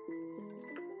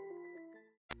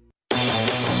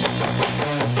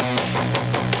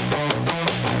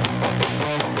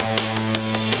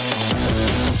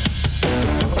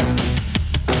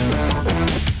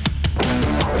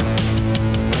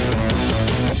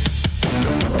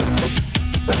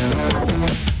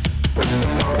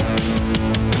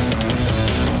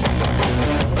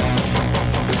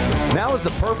 Now is the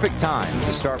perfect time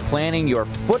to start planning your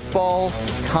football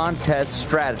contest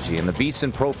strategy, and the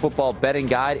VSiN Pro Football Betting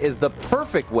Guide is the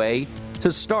perfect way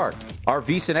to start. Our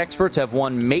VSiN experts have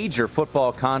won major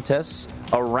football contests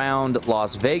around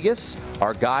Las Vegas.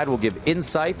 Our guide will give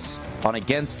insights on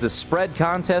against the spread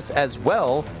contests as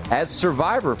well as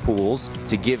survivor pools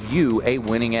to give you a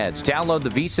winning edge. Download the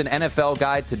VSiN NFL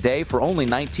Guide today for only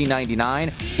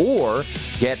 $19.99 or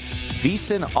get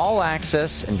VSiN All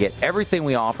Access and get everything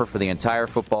we offer for the entire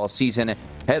football season.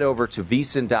 Head over to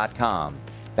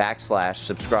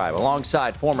VSiN.com/subscribe.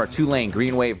 Alongside former Tulane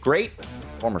Green Wave great,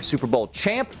 former Super Bowl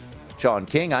champ, Sean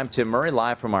King, I'm Tim Murray,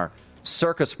 live from our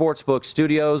Circa Sportsbook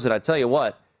studios. And I tell you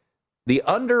what, the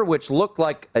under, which looked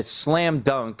like a slam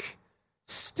dunk,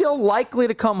 still likely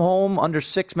to come home under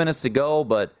 6 minutes to go,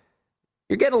 but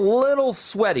you're getting a little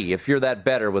sweaty if you're that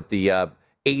better with the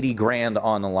 $80,000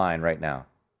 on the line right now.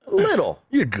 A little.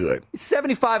 You're good.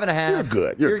 75.5. You're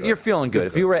good. You're feeling good.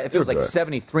 If it was like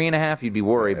 73.5, you'd be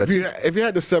worried. But if you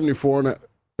had the 74,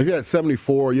 if you had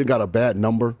 74, you got a bad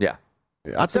number. Yeah.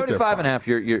 75.5,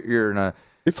 you're in a.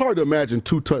 It's hard to imagine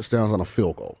 2 touchdowns on a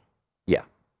field goal. Yeah.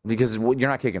 because you're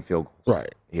not kicking field goals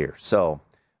here. So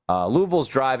Louisville's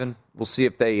driving. We'll see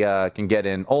if they can get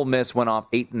in. Ole Miss went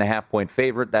off 8.5-point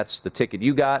favorite. That's the ticket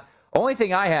you got. Only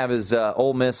thing I have is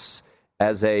Ole Miss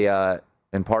as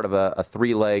in part of a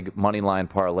 3-leg money line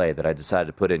parlay that I decided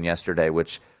to put in yesterday,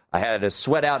 which I had to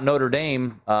sweat out Notre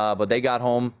Dame, but they got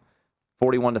home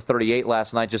 41-38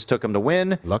 last night. Just took them to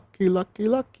win. Lucky.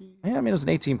 Yeah, I mean, it was an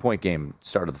 18-point game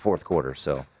start of the fourth quarter.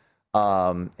 So,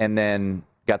 and then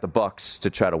got the Bucks to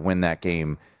try to win that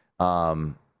game.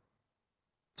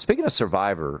 Speaking of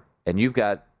Survivor, and you've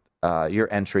got your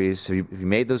entries. Have you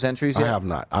made those entries yet? I have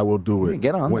not. I will do it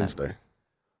get on Wednesday. That.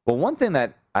 Well, one thing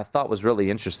that I thought was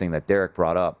really interesting that Derek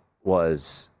brought up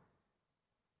was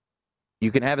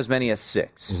you can have as many as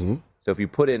 6. Mm-hmm. So if you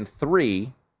put in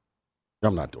 3.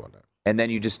 I'm not doing that. And then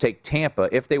you just take Tampa.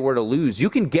 If they were to lose, you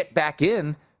can get back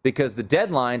in because the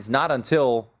deadline's not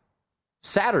until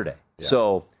Saturday. Yeah.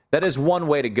 So that is one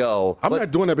way to go. I'm not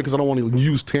doing that because I don't want to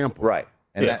use Tampa. Right.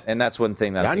 And that's one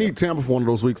thing that I need Tampa for one of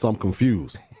those weeks I'm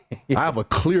confused. I have a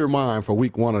clear mind for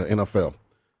week 1 of the NFL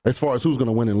as far as who's going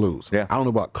to win and lose. Yeah. I don't know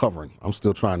about covering. I'm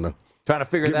still trying to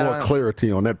figure get that more out.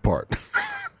 Clarity on that part.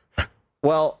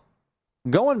 Well,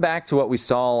 going back to what we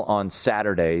saw on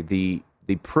Saturday, the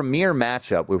premier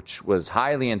matchup, which was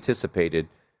highly anticipated,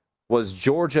 was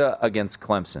Georgia against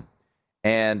Clemson.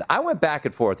 And I went back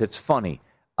and forth. It's funny.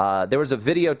 There was a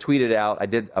video tweeted out. I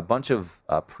did a bunch of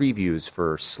previews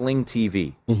for Sling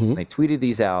TV. Mm-hmm. They tweeted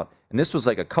these out. And this was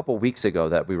like a couple weeks ago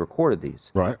that we recorded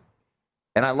these. Right.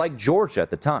 And I liked Georgia at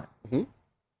the time. Mm-hmm.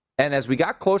 And as we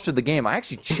got closer to the game, I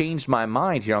actually changed my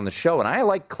mind here on the show. And I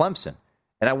liked Clemson.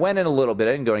 And I went in a little bit.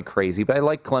 I didn't go any crazy, but I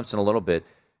liked Clemson a little bit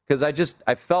because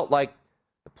I felt like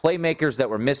the playmakers that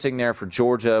were missing there for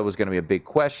Georgia was going to be a big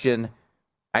question.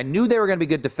 I knew they were going to be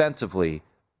good defensively,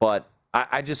 but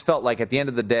I just felt like at the end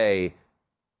of the day,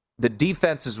 the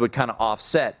defenses would kind of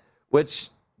offset, which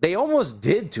they almost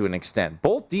did to an extent.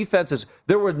 Both defenses,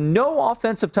 there were no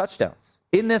offensive touchdowns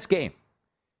in this game.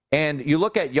 And you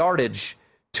look at yardage,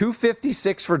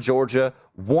 256 for Georgia,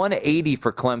 180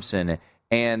 for Clemson.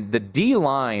 And the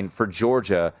D-line for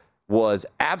Georgia was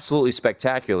absolutely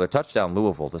spectacular. Touchdown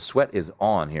Louisville. The sweat is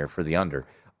on here for the under.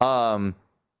 What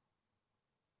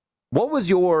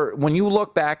was when you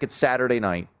look back at Saturday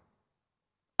night,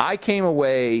 I came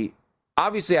away,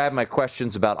 obviously I have my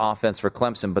questions about offense for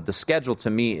Clemson, but the schedule to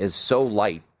me is so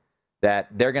light that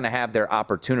they're going to have their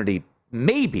opportunity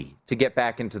maybe to get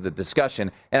back into the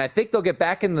discussion. And I think they'll get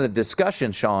back into the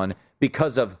discussion, Sean,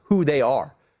 because of who they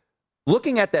are.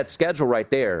 Looking at that schedule right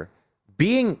there,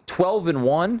 being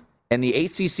 12-1 and the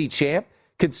ACC champ,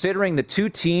 considering the 2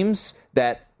 teams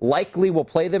that likely will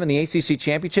play them in the ACC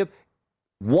championship,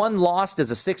 one lost as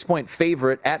a 6-point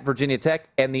favorite at Virginia Tech,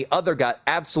 and the other got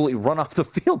absolutely run off the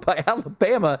field by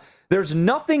Alabama. There's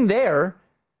nothing there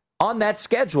on that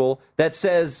schedule that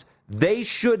says they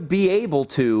should be able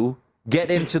to get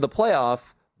into the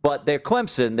playoff, but they're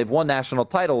Clemson. They've won national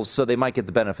titles, so they might get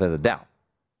the benefit of the doubt.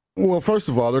 Well, first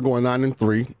of all, they're going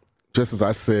 9-3, just as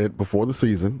I said before the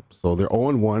season. So they're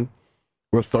 0-1.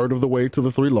 We're a third of the way to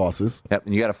the 3 losses. Yep,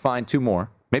 and you got to find 2 more.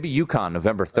 Maybe UConn,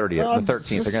 November 30th, the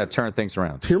 13th. They're going to turn things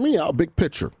around. Hear me out, big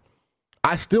picture.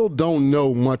 I still don't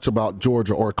know much about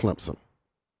Georgia or Clemson.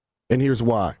 And here's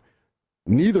why.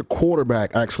 Neither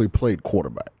quarterback actually played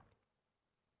quarterback.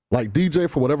 Like DJ,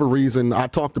 for whatever reason, I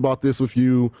talked about this with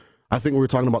you. I think we were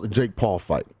talking about the Jake Paul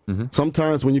fight. Mm-hmm.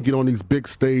 Sometimes when you get on these big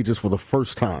stages for the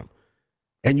first time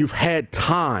and you've had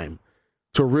time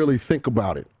to really think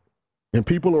about it and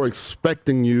people are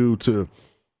expecting you to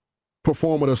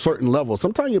perform at a certain level,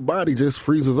 sometimes your body just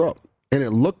freezes up. And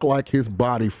it looked like his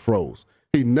body froze.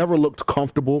 He never looked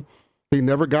comfortable. He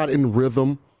never got in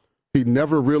rhythm. He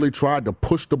never really tried to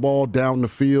push the ball down the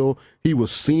field. He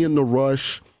was seeing the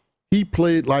rush. He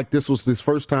played like this was his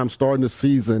first time starting the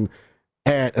season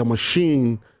at a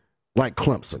machine like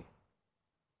Clemson.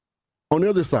 On the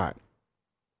other side,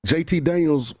 JT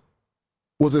Daniels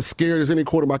was as scared as any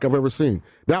quarterback I've ever seen.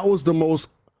 That was the most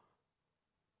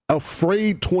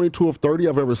afraid 22 of 30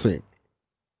 I've ever seen.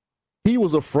 He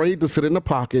was afraid to sit in the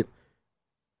pocket,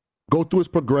 go through his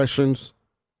progressions,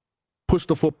 push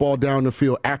the football down the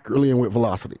field accurately and with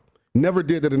velocity. Never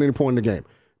did that at any point in the game.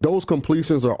 Those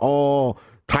completions are all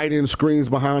tight end screens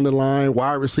behind the line,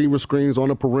 wide receiver screens on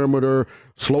the perimeter,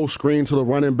 slow screen to the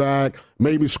running back,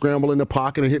 maybe scramble in the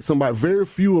pocket and hit somebody. Very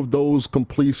few of those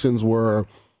completions were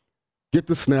get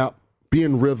the snap, be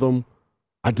in rhythm,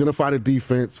 identify the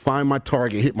defense, find my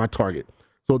target, hit my target.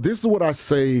 So this is what I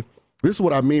say. This is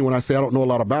what I mean when I say I don't know a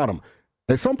lot about him.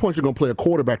 At some point, you're going to play a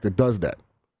quarterback that does that.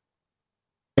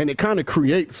 And it kind of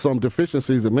creates some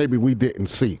deficiencies that maybe we didn't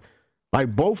see.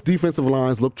 Like, both defensive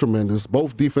lines looked tremendous.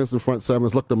 Both defensive front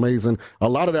sevens looked amazing. A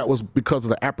lot of that was because of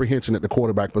the apprehension at the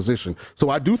quarterback position. So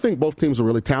I do think both teams are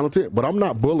really talented, but I'm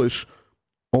not bullish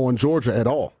on Georgia at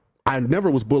all. I never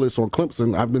was bullish on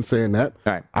Clemson. I've been saying that.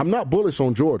 Right. I'm not bullish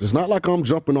on Georgia. It's not like I'm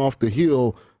jumping off the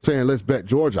hill saying, let's bet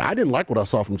Georgia. I didn't like what I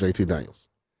saw from JT Daniels.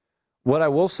 What I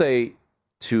will say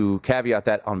to caveat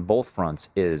that on both fronts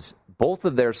is both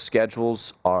of their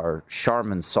schedules are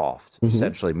Charmin soft,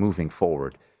 essentially moving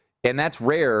forward. And that's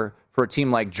rare for a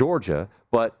team like Georgia,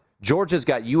 but Georgia's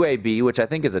got UAB, which I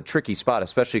think is a tricky spot,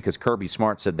 especially because Kirby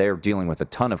Smart said they're dealing with a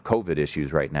ton of COVID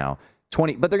issues right now.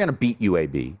 But they're going to beat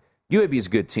UAB. UAB is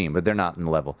a good team, but they're not in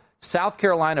the level. South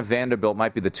Carolina, Vanderbilt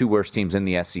might be the two worst teams in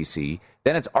the SEC.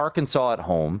 Then it's Arkansas at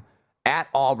home, at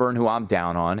Auburn, who I'm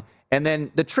down on. And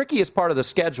then the trickiest part of the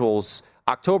schedule's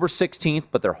October 16th,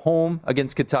 but they're home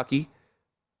against Kentucky.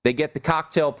 They get the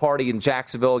cocktail party in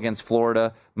Jacksonville against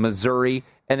Florida, Missouri.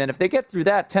 And then if they get through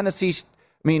that, Tennessee,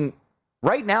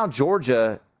 right now,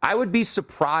 Georgia, I would be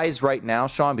surprised right now,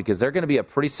 Sean, because they're going to be a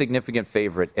pretty significant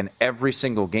favorite in every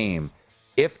single game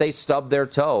if they stub their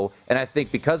toe. And I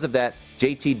think because of that,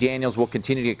 JT Daniels will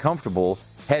continue to get comfortable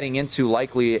heading into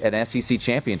likely an SEC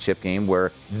championship game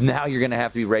where now you're going to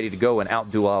have to be ready to go and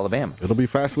outdo Alabama. It'll be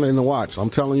fascinating to watch. I'm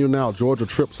telling you now, Georgia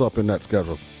trips up in that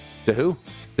schedule. To who?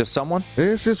 Just someone?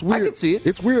 It's just weird. I can see it.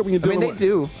 It's weird when you're dealing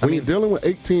you're dealing with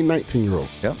 18,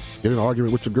 19-year-olds. Yep. Get in an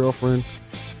argument with your girlfriend,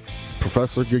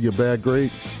 professor, give you a bad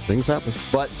grade. Things happen.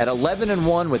 But at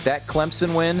 11-1 with that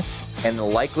Clemson win and the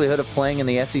likelihood of playing in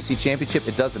the SEC championship,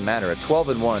 it doesn't matter. At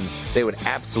 12-1, they would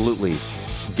absolutely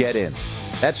get in.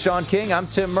 That's Sean King. I'm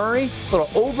Tim Murray. Little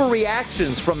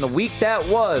overreactions from the week that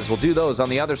was. We'll do those on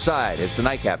the other side. It's the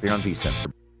Nightcap here on VSiN.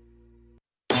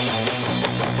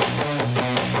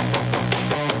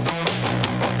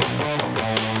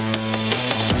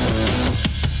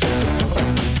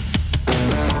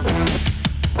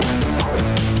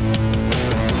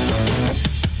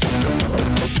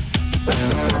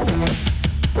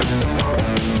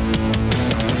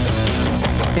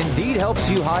 Helps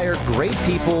you hire great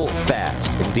people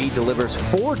fast. Indeed delivers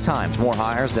 4 times more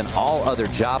hires than all other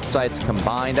job sites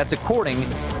combined. That's according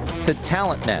to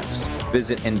Talent Nest.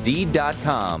 Visit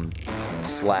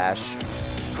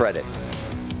Indeed.com/credit.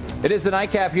 It is the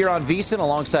Nightcap here on VSiN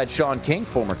alongside Sean King,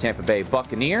 former Tampa Bay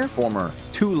Buccaneer, former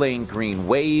Tulane Green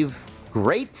Wave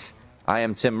great. I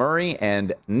am Tim Murray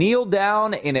and kneel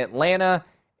down in Atlanta,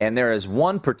 and there is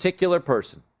one particular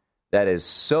person that is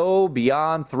so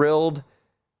beyond thrilled.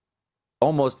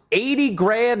 Almost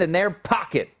 $80,000 in their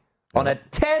pocket on a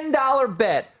 $10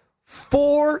 bet.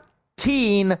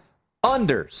 14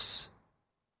 unders.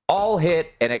 All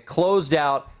hit, and it closed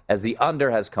out as the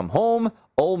under has come home.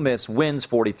 Ole Miss wins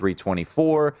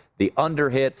 43-24. The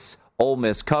under hits. Ole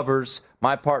Miss covers.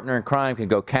 My partner in crime can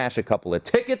go cash a couple of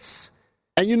tickets.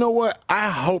 And you know what?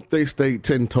 I hope they stayed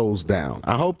 10 toes down.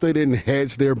 I hope they didn't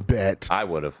hedge their bet. I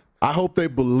would have. I hope they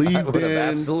believed I would have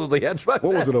absolutely hedged my bet.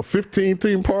 What was it, a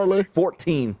 15-team parlay?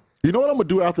 14. You know what I'm going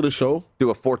to do after the show? Do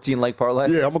a 14-leg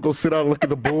parlay? Yeah, I'm going to go sit down and look at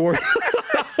the board.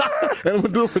 And I'm going to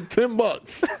do it for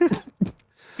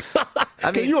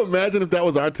 $10. Can you imagine if that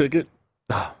was our ticket?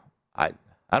 I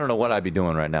don't know what I'd be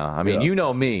doing right now. I mean, You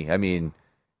know me. I mean,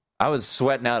 I was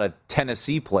sweating out a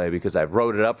Tennessee play because I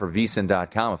wrote it up for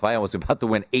VSiN.com if I was about to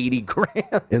win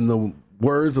 $80,000. In the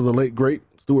words of the late, great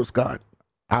Stuart Scott,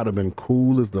 I'd have been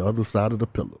cool as the other side of the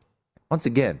pillow. Once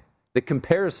again, the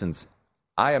comparisons.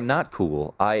 I am not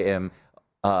cool. I am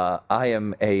a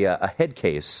head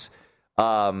case.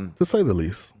 To say the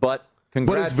least. But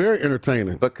it's very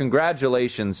entertaining. But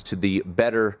congratulations to the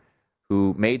bettor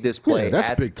who made this play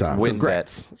that's at big time.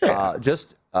 WinBet. Yeah.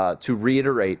 Just to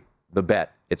reiterate the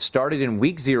bet, it started in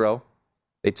week 0.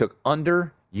 They took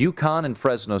under UConn and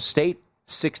Fresno State,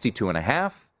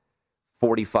 62.5,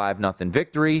 45-0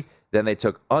 victory. Then they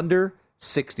took under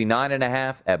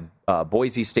 69.5 at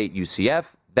Boise State UCF.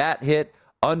 That hit.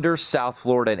 Under South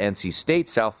Florida and NC State.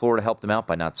 South Florida helped them out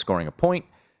by not scoring a point.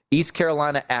 East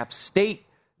Carolina App State,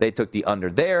 they took the under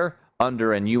there.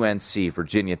 Under in UNC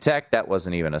Virginia Tech, that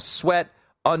wasn't even a sweat.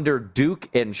 Under Duke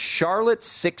and Charlotte,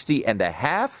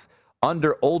 60.5.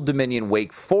 Under Old Dominion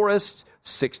Wake Forest,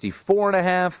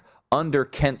 64.5. Under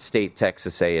Kent State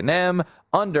Texas A&M.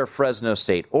 Under Fresno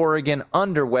State, Oregon,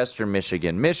 under Western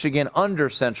Michigan, under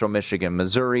Central Michigan,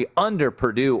 Missouri, under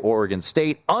Purdue, Oregon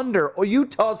State, under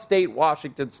Utah State,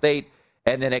 Washington State,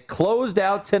 and then it closed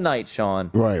out tonight, Sean.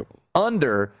 Right.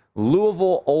 Under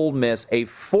Louisville, Ole Miss, a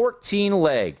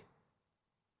 14-leg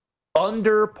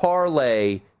under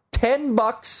parlay,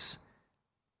 $10,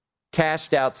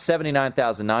 cashed out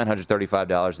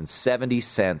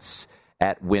 $79,935.70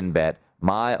 at WinBet.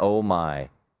 My, oh my.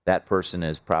 that person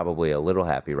is probably a little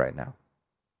happy right now.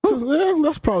 Yeah,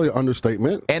 that's probably an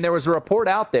understatement. And there was a report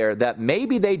out there that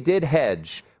maybe they did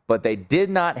hedge, but they did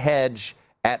not hedge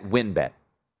at WinBet.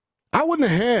 I wouldn't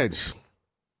hedge.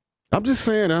 I'm just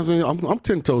saying, I'm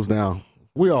 10 toes down.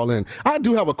 We all in. I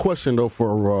do have a question, though,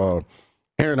 for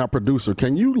Aaron, our producer.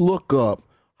 Can you look up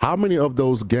how many of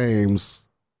those games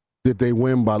did they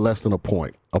win by less than a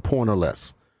point or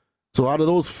less? So out of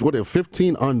those,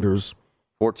 15 unders,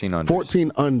 14 unders.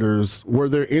 14 unders, were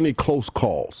there any close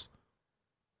calls?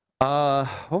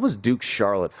 What was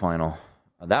Duke-Charlotte final?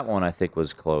 That one I think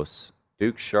was close.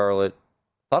 Duke-Charlotte,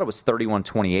 I thought it was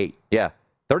 31-28. Yeah,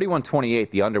 31-28.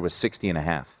 The under was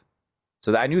 60.5.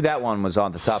 So I knew that one was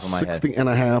on the top of my head.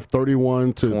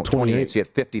 60.5, 31-28. So you had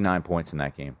 59 points in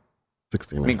that game.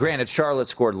 60. I mean, granted, Charlotte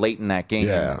scored late in that game.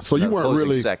 Yeah, so you weren't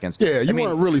really seconds. Yeah, you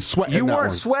weren't really sweating. You that weren't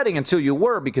one. sweating until you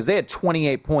were, because they had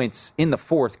 28 points in the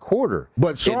fourth quarter.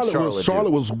 But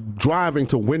Charlotte was driving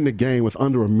to win the game with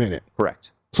under a minute.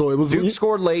 Correct. So it was Duke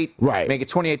scored late, right? Make it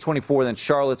 28-24. Then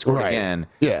Charlotte scored again.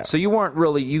 Yeah. So you weren't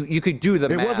really you could do the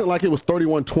math. It wasn't like it was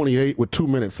 31-28 with 2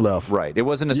 minutes left. Right. It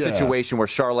wasn't a situation where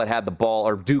Charlotte had the ball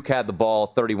or Duke had the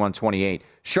ball 31-28.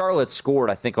 Charlotte scored,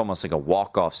 I think, almost like a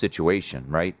walk-off situation,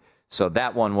 right? So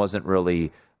that one wasn't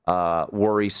really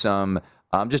worrisome.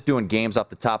 I'm just doing games off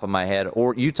the top of my head.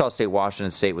 Or Utah State,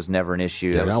 Washington State was never an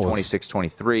issue. That was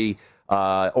 26-23.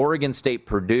 Oregon State,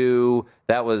 Purdue,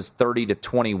 that was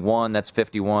 30-21. That's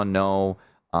 51. No.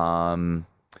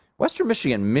 Western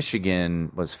Michigan, Michigan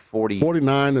was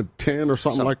 49-10 or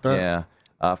something like that.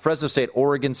 Yeah. Fresno State,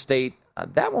 Oregon State,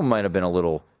 that one might have been a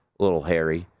little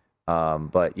hairy.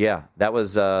 But yeah, that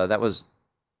was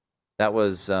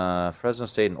Fresno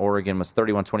State and Oregon was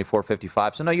 31-24,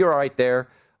 55. So no, you're all right there.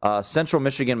 Central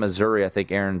Michigan, Missouri, I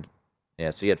think Aaron.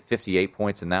 Yeah, so you had 58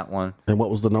 points in that one. And what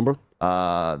was the number?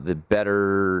 The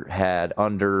better had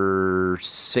under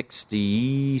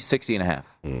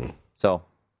 60.5. So,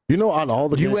 out of all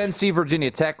the UNC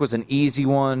Virginia Tech was an easy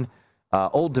one.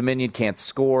 Old Dominion can't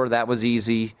score. That was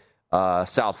easy.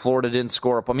 South Florida didn't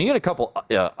score up. I mean, you had a couple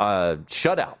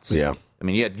shutouts. Yeah. I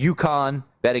mean, you had UConn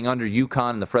betting under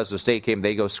UConn in the Fresno State game.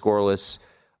 They go scoreless.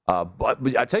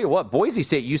 But I tell you what, Boise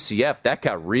State UCF, that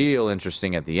got real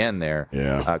interesting at the end there.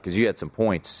 Yeah. Because you had some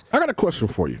points. I got a question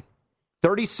for you.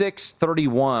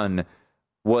 36-31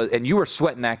 was, and you were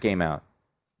sweating that game out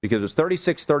because it was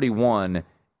 36-31,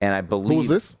 and I believe who was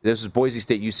this? This was Boise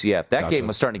State UCF. That game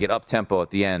was starting to get up tempo at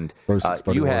the end.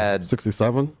 You had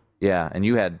 67. Yeah, and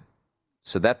you had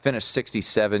so that finished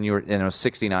 67. You were, and it was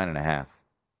 69.5.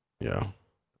 Yeah.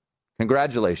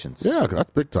 Congratulations. Yeah, that's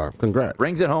big time. Congrats.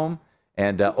 Brings it home,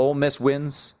 and Ole Miss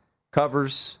wins,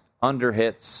 covers, under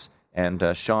hits. And,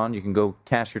 Sean, you can go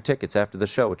cash your tickets after the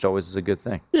show, which always is a good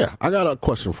thing. Yeah, I got a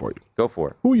question for you. Go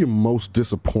for it. Who are you most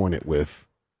disappointed with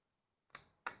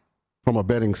from a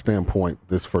betting standpoint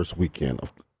this first weekend?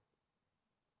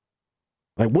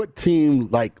 Like, what team,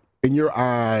 like, in your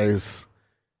eyes,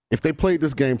 if they played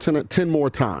this game 10 more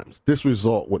times, this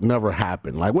result would never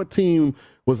happen? Like, what team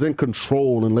was in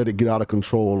control and let it get out of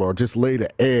control or just laid an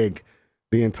egg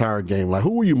the entire game? Like, who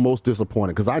were you most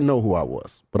disappointed? Because I know who I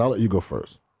was, but I'll let you go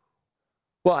first.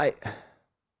 Well,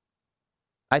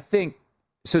 I think,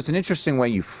 so it's an interesting way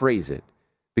you phrase it,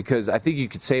 because I think you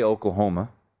could say Oklahoma.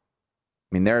 I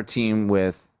mean, they're a team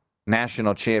with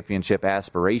national championship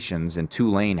aspirations, and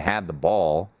Tulane had the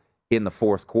ball in the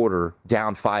fourth quarter,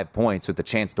 down 5 points with the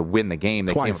chance to win the game.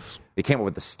 They came up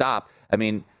with the stop. I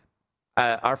mean,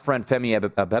 our friend Femi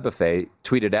Abebefe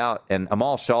tweeted out, and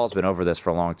Amal Shaw's been over this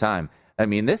for a long time. I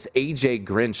mean, this A.J.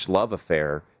 Grinch love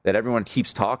affair that everyone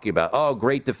keeps talking about, oh,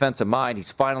 great defensive mind,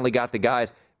 he's finally got the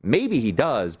guys. Maybe he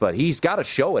does, but he's got to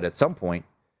show it at some point.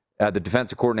 The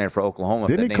defensive coordinator for Oklahoma.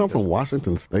 Didn't he come from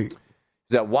Washington State?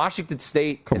 He's at Washington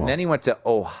State, then he went to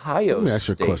Ohio State. Let me ask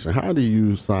you a question. How do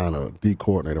you sign a D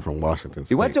coordinator from Washington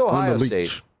State? He went to Ohio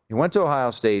State. He went to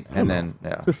Ohio State, and then,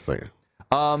 yeah. Just saying.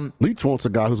 Leach wants a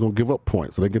guy who's going to give up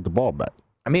points so they get the ball back.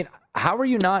 I mean, how are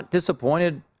you not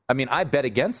disappointed? I mean, I bet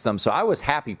against them, so I was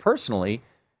happy personally,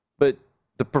 but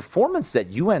the performance that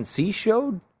UNC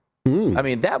showed, I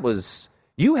mean, that was,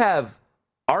 you have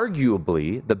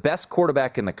arguably the best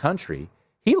quarterback in the country.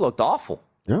 He looked awful.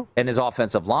 Yeah. And his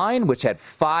offensive line, which had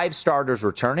 5 starters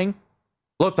returning,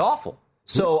 looked awful.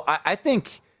 So I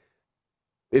think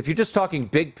if you're just talking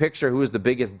big picture, who is the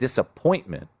biggest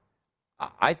disappointment,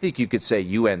 I think you could say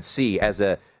UNC as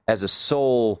a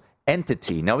sole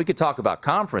entity. Now, we could talk about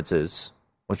conferences,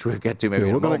 which we'll get to maybe in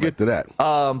a moment. We're going to get to that.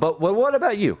 But what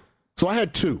about you? So I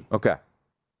had 2. Okay.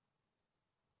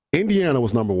 Indiana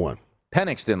was number 1.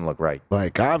 Penix didn't look right.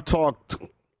 Like, I've talked.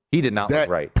 He did not look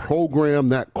right. That program,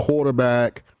 that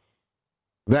quarterback,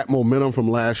 that momentum from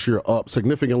last year up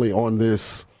significantly on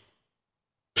this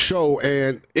show,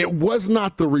 and it was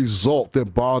not the result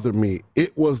that bothered me.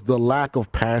 It was the lack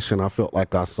of passion I felt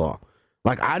like I saw.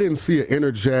 Like, I didn't see an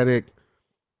energetic,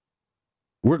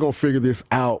 we're going to figure this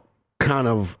out kind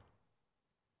of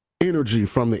energy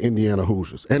from the Indiana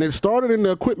Hoosiers. And it started in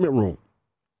the equipment room.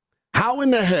 How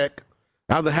in the heck,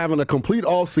 after having a complete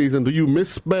offseason, do you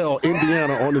misspell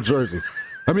Indiana on the jerseys?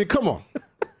 I mean, come on.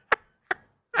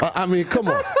 Come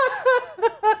on.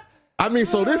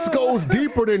 So this goes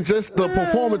deeper than just the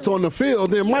performance on the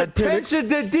field. Then Mike Attention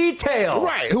to detail.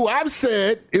 Right, who I've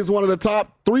said is one of the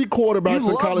top 3 quarterbacks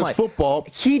in college football.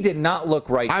 He did not look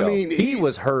right, though. I mean, he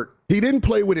was hurt. He didn't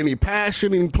play with any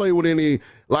passion. He didn't play with any,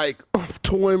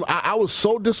 to him. I was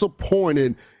so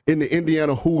disappointed in the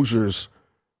Indiana Hoosiers.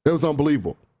 It was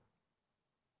unbelievable.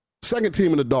 Second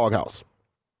team in the doghouse,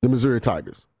 the Missouri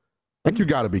Tigers. You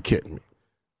got to be kidding me.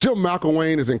 Jim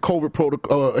McElwain is in COVID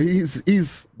protocol.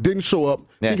 He's didn't show up.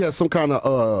 Yeah. He had some kind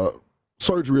of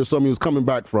surgery or something he was coming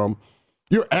back from.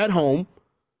 You're at home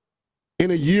in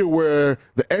a year where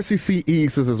the SEC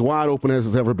East is as wide open as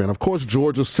it's ever been. Of course,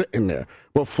 Georgia's sitting there,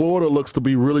 but Florida looks to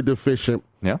be really deficient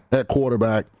at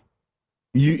quarterback.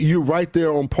 You're right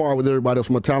there on par with everybody else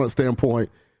from a talent standpoint.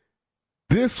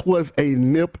 This was a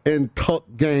nip and tuck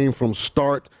game from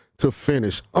start to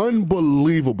finish.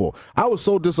 Unbelievable. I was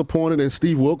so disappointed in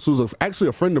Steve Wilkes, who's actually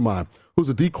a friend of mine, who's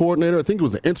a D coordinator. I think he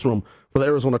was the interim for the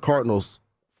Arizona Cardinals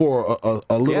for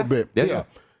a little bit. Yeah.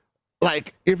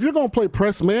 If you're going to play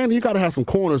press man, you got to have some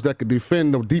corners that could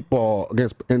defend the deep ball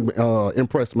against in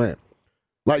press man.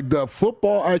 The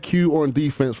football IQ on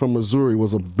defense from Missouri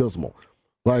was abysmal.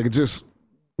 Just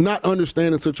not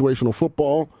understanding situational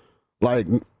football.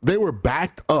 They were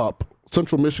backed up.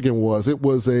 Central Michigan was. It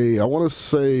was I want to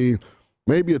say,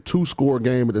 maybe a 2-score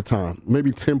game at the time,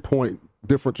 maybe 10-point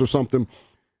difference or something.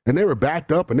 And they were backed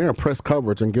up, and they're in press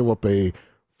coverage and give up a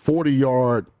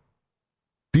 40-yard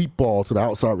deep ball to the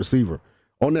outside receiver.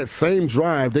 On that same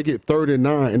drive, they get 3rd and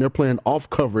 9, and they're playing off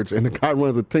coverage, and the guy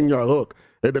runs a 10-yard hook,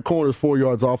 and the corner's 4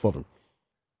 yards off of him.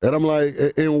 And I'm like,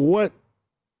 in what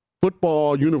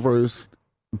football universe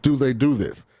do they do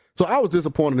this? So I was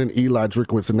disappointed in Eli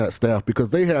Drinkwitz and that staff because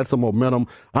they had some momentum.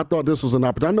 I thought this was an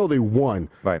opportunity. I know they won.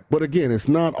 Right. But again, it's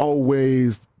not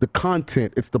always the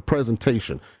content, it's the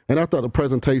presentation. And I thought the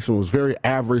presentation was very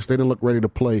average. They didn't look ready to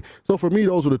play. So for me,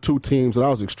 those were the 2 teams that I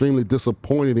was extremely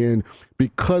disappointed in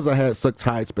because I had such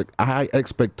high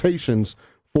expectations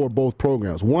for both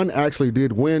programs. One actually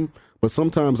did win, but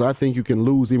sometimes I think you can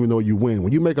lose even though you win.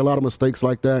 When you make a lot of mistakes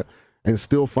like that and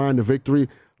still find the victory,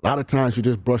 a lot of times you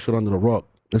just brush it under the rug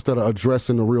instead of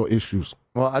addressing the real issues.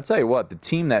 Well, I'll tell you what, the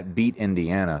team that beat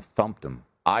Indiana thumped them,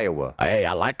 Iowa. Hey,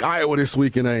 I like Iowa this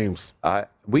week in Ames.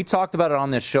 We talked about it on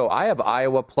this show. I have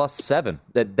Iowa +7.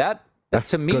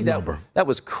 That's to me, that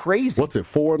was crazy. What's it,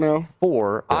 4 now?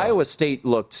 4. Yeah. Iowa State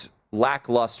looked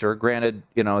lackluster. Granted,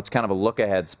 it's kind of a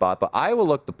look-ahead spot, but Iowa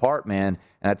looked the part, man.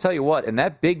 And I tell you what, in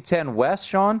that Big Ten West,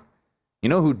 Sean, you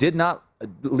know who did not,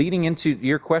 leading into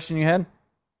your question you had?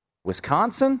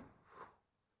 Wisconsin?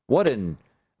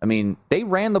 They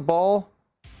ran the ball.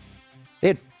 They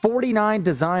had 49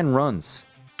 design runs.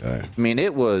 Okay.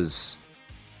 It was,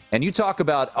 and you talk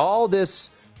about all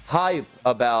this hype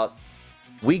about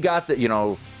we got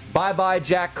the, bye-bye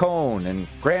Jack Cohn and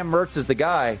Graham Mertz is the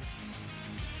guy.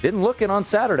 Didn't look it on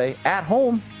Saturday at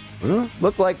home.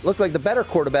 Looked like the better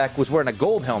quarterback was wearing a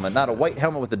gold helmet, not a white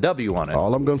helmet with a W on it.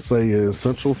 All I'm going to say is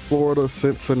Central Florida,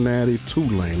 Cincinnati,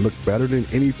 Tulane look better than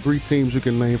any 3 teams you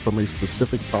can name from a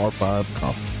specific Power 5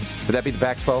 conference. Would that be the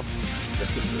Pac-12?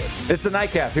 Yes, it would. It's the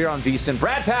Nightcap here on VSiN.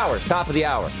 Brad Powers, top of the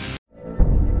hour.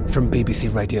 From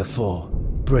BBC Radio 4,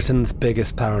 Britain's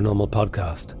biggest paranormal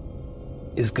podcast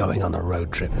is going on a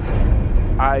road trip.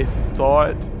 I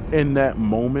thought in that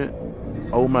moment,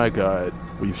 oh my God,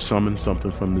 we've summoned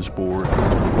something from this board.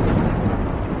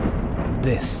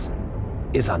 This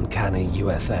is Uncanny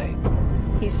USA.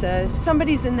 He says,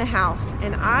 somebody's in the house,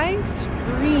 and I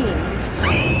screamed.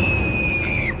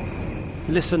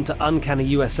 Listen to Uncanny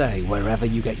USA wherever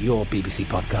you get your BBC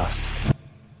podcasts,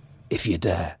 if you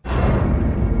dare.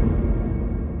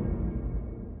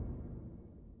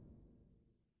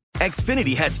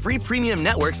 Xfinity has free premium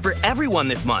networks for everyone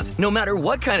this month, no matter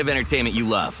what kind of entertainment you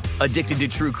love. Addicted to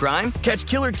true crime? Catch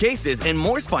killer cases and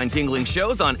more spine-tingling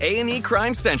shows on A&E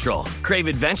Crime Central. Crave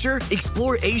adventure?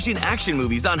 Explore Asian action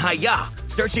movies on Hi-YAH.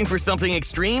 Searching for something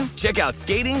extreme? Check out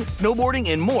skating, snowboarding,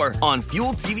 and more on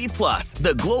Fuel TV Plus,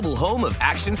 the global home of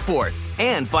action sports.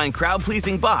 And find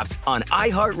crowd-pleasing bops on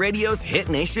iHeartRadio's Hit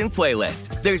Nation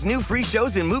playlist. There's new free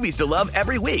shows and movies to love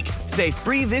every week. Say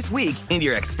free this week in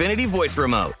your Xfinity voice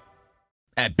remote.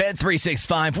 At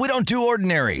Bet365, we don't do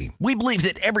ordinary. We believe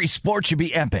that every sport should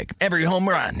be epic. Every home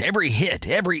run, every hit,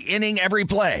 every inning, every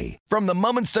play. From the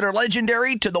moments that are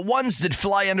legendary to the ones that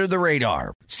fly under the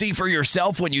radar. See for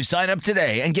yourself when you sign up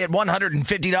today and get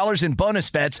 $150 in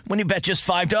bonus bets when you bet just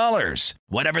 $5.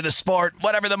 Whatever the sport,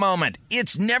 whatever the moment,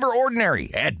 it's never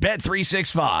ordinary at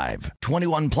Bet365.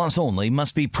 21 plus only.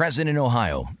 Must be present in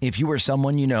Ohio. If you or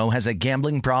someone you know has a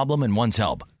gambling problem and wants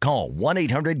help, call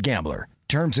 1-800-GAMBLER.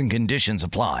 Terms and conditions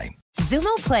apply.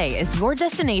 Xumo Play is your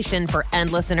destination for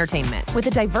endless entertainment. With a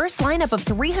diverse lineup of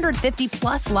 350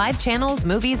 plus live channels,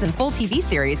 movies, and full TV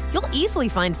series, you'll easily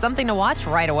find something to watch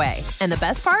right away. And the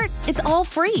best part? It's all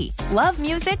free. Love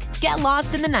music? Get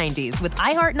lost in the 90s with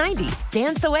iHeart 90s,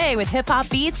 dance away with hip-hop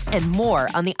beats, and more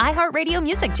on the iHeartRadio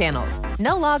music channels.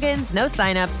 No logins, no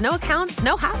signups, no accounts,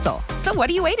 no hassle. So what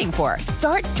are you waiting for?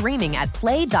 Start streaming at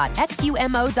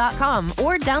play.xumo.com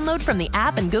or download from the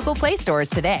app and Google Play stores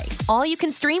today. All you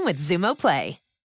can stream with Xumo Play.